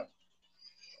 There we go.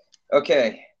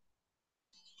 Okay.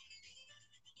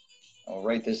 I'll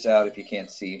write this out if you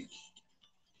can't see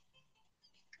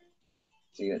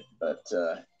it, but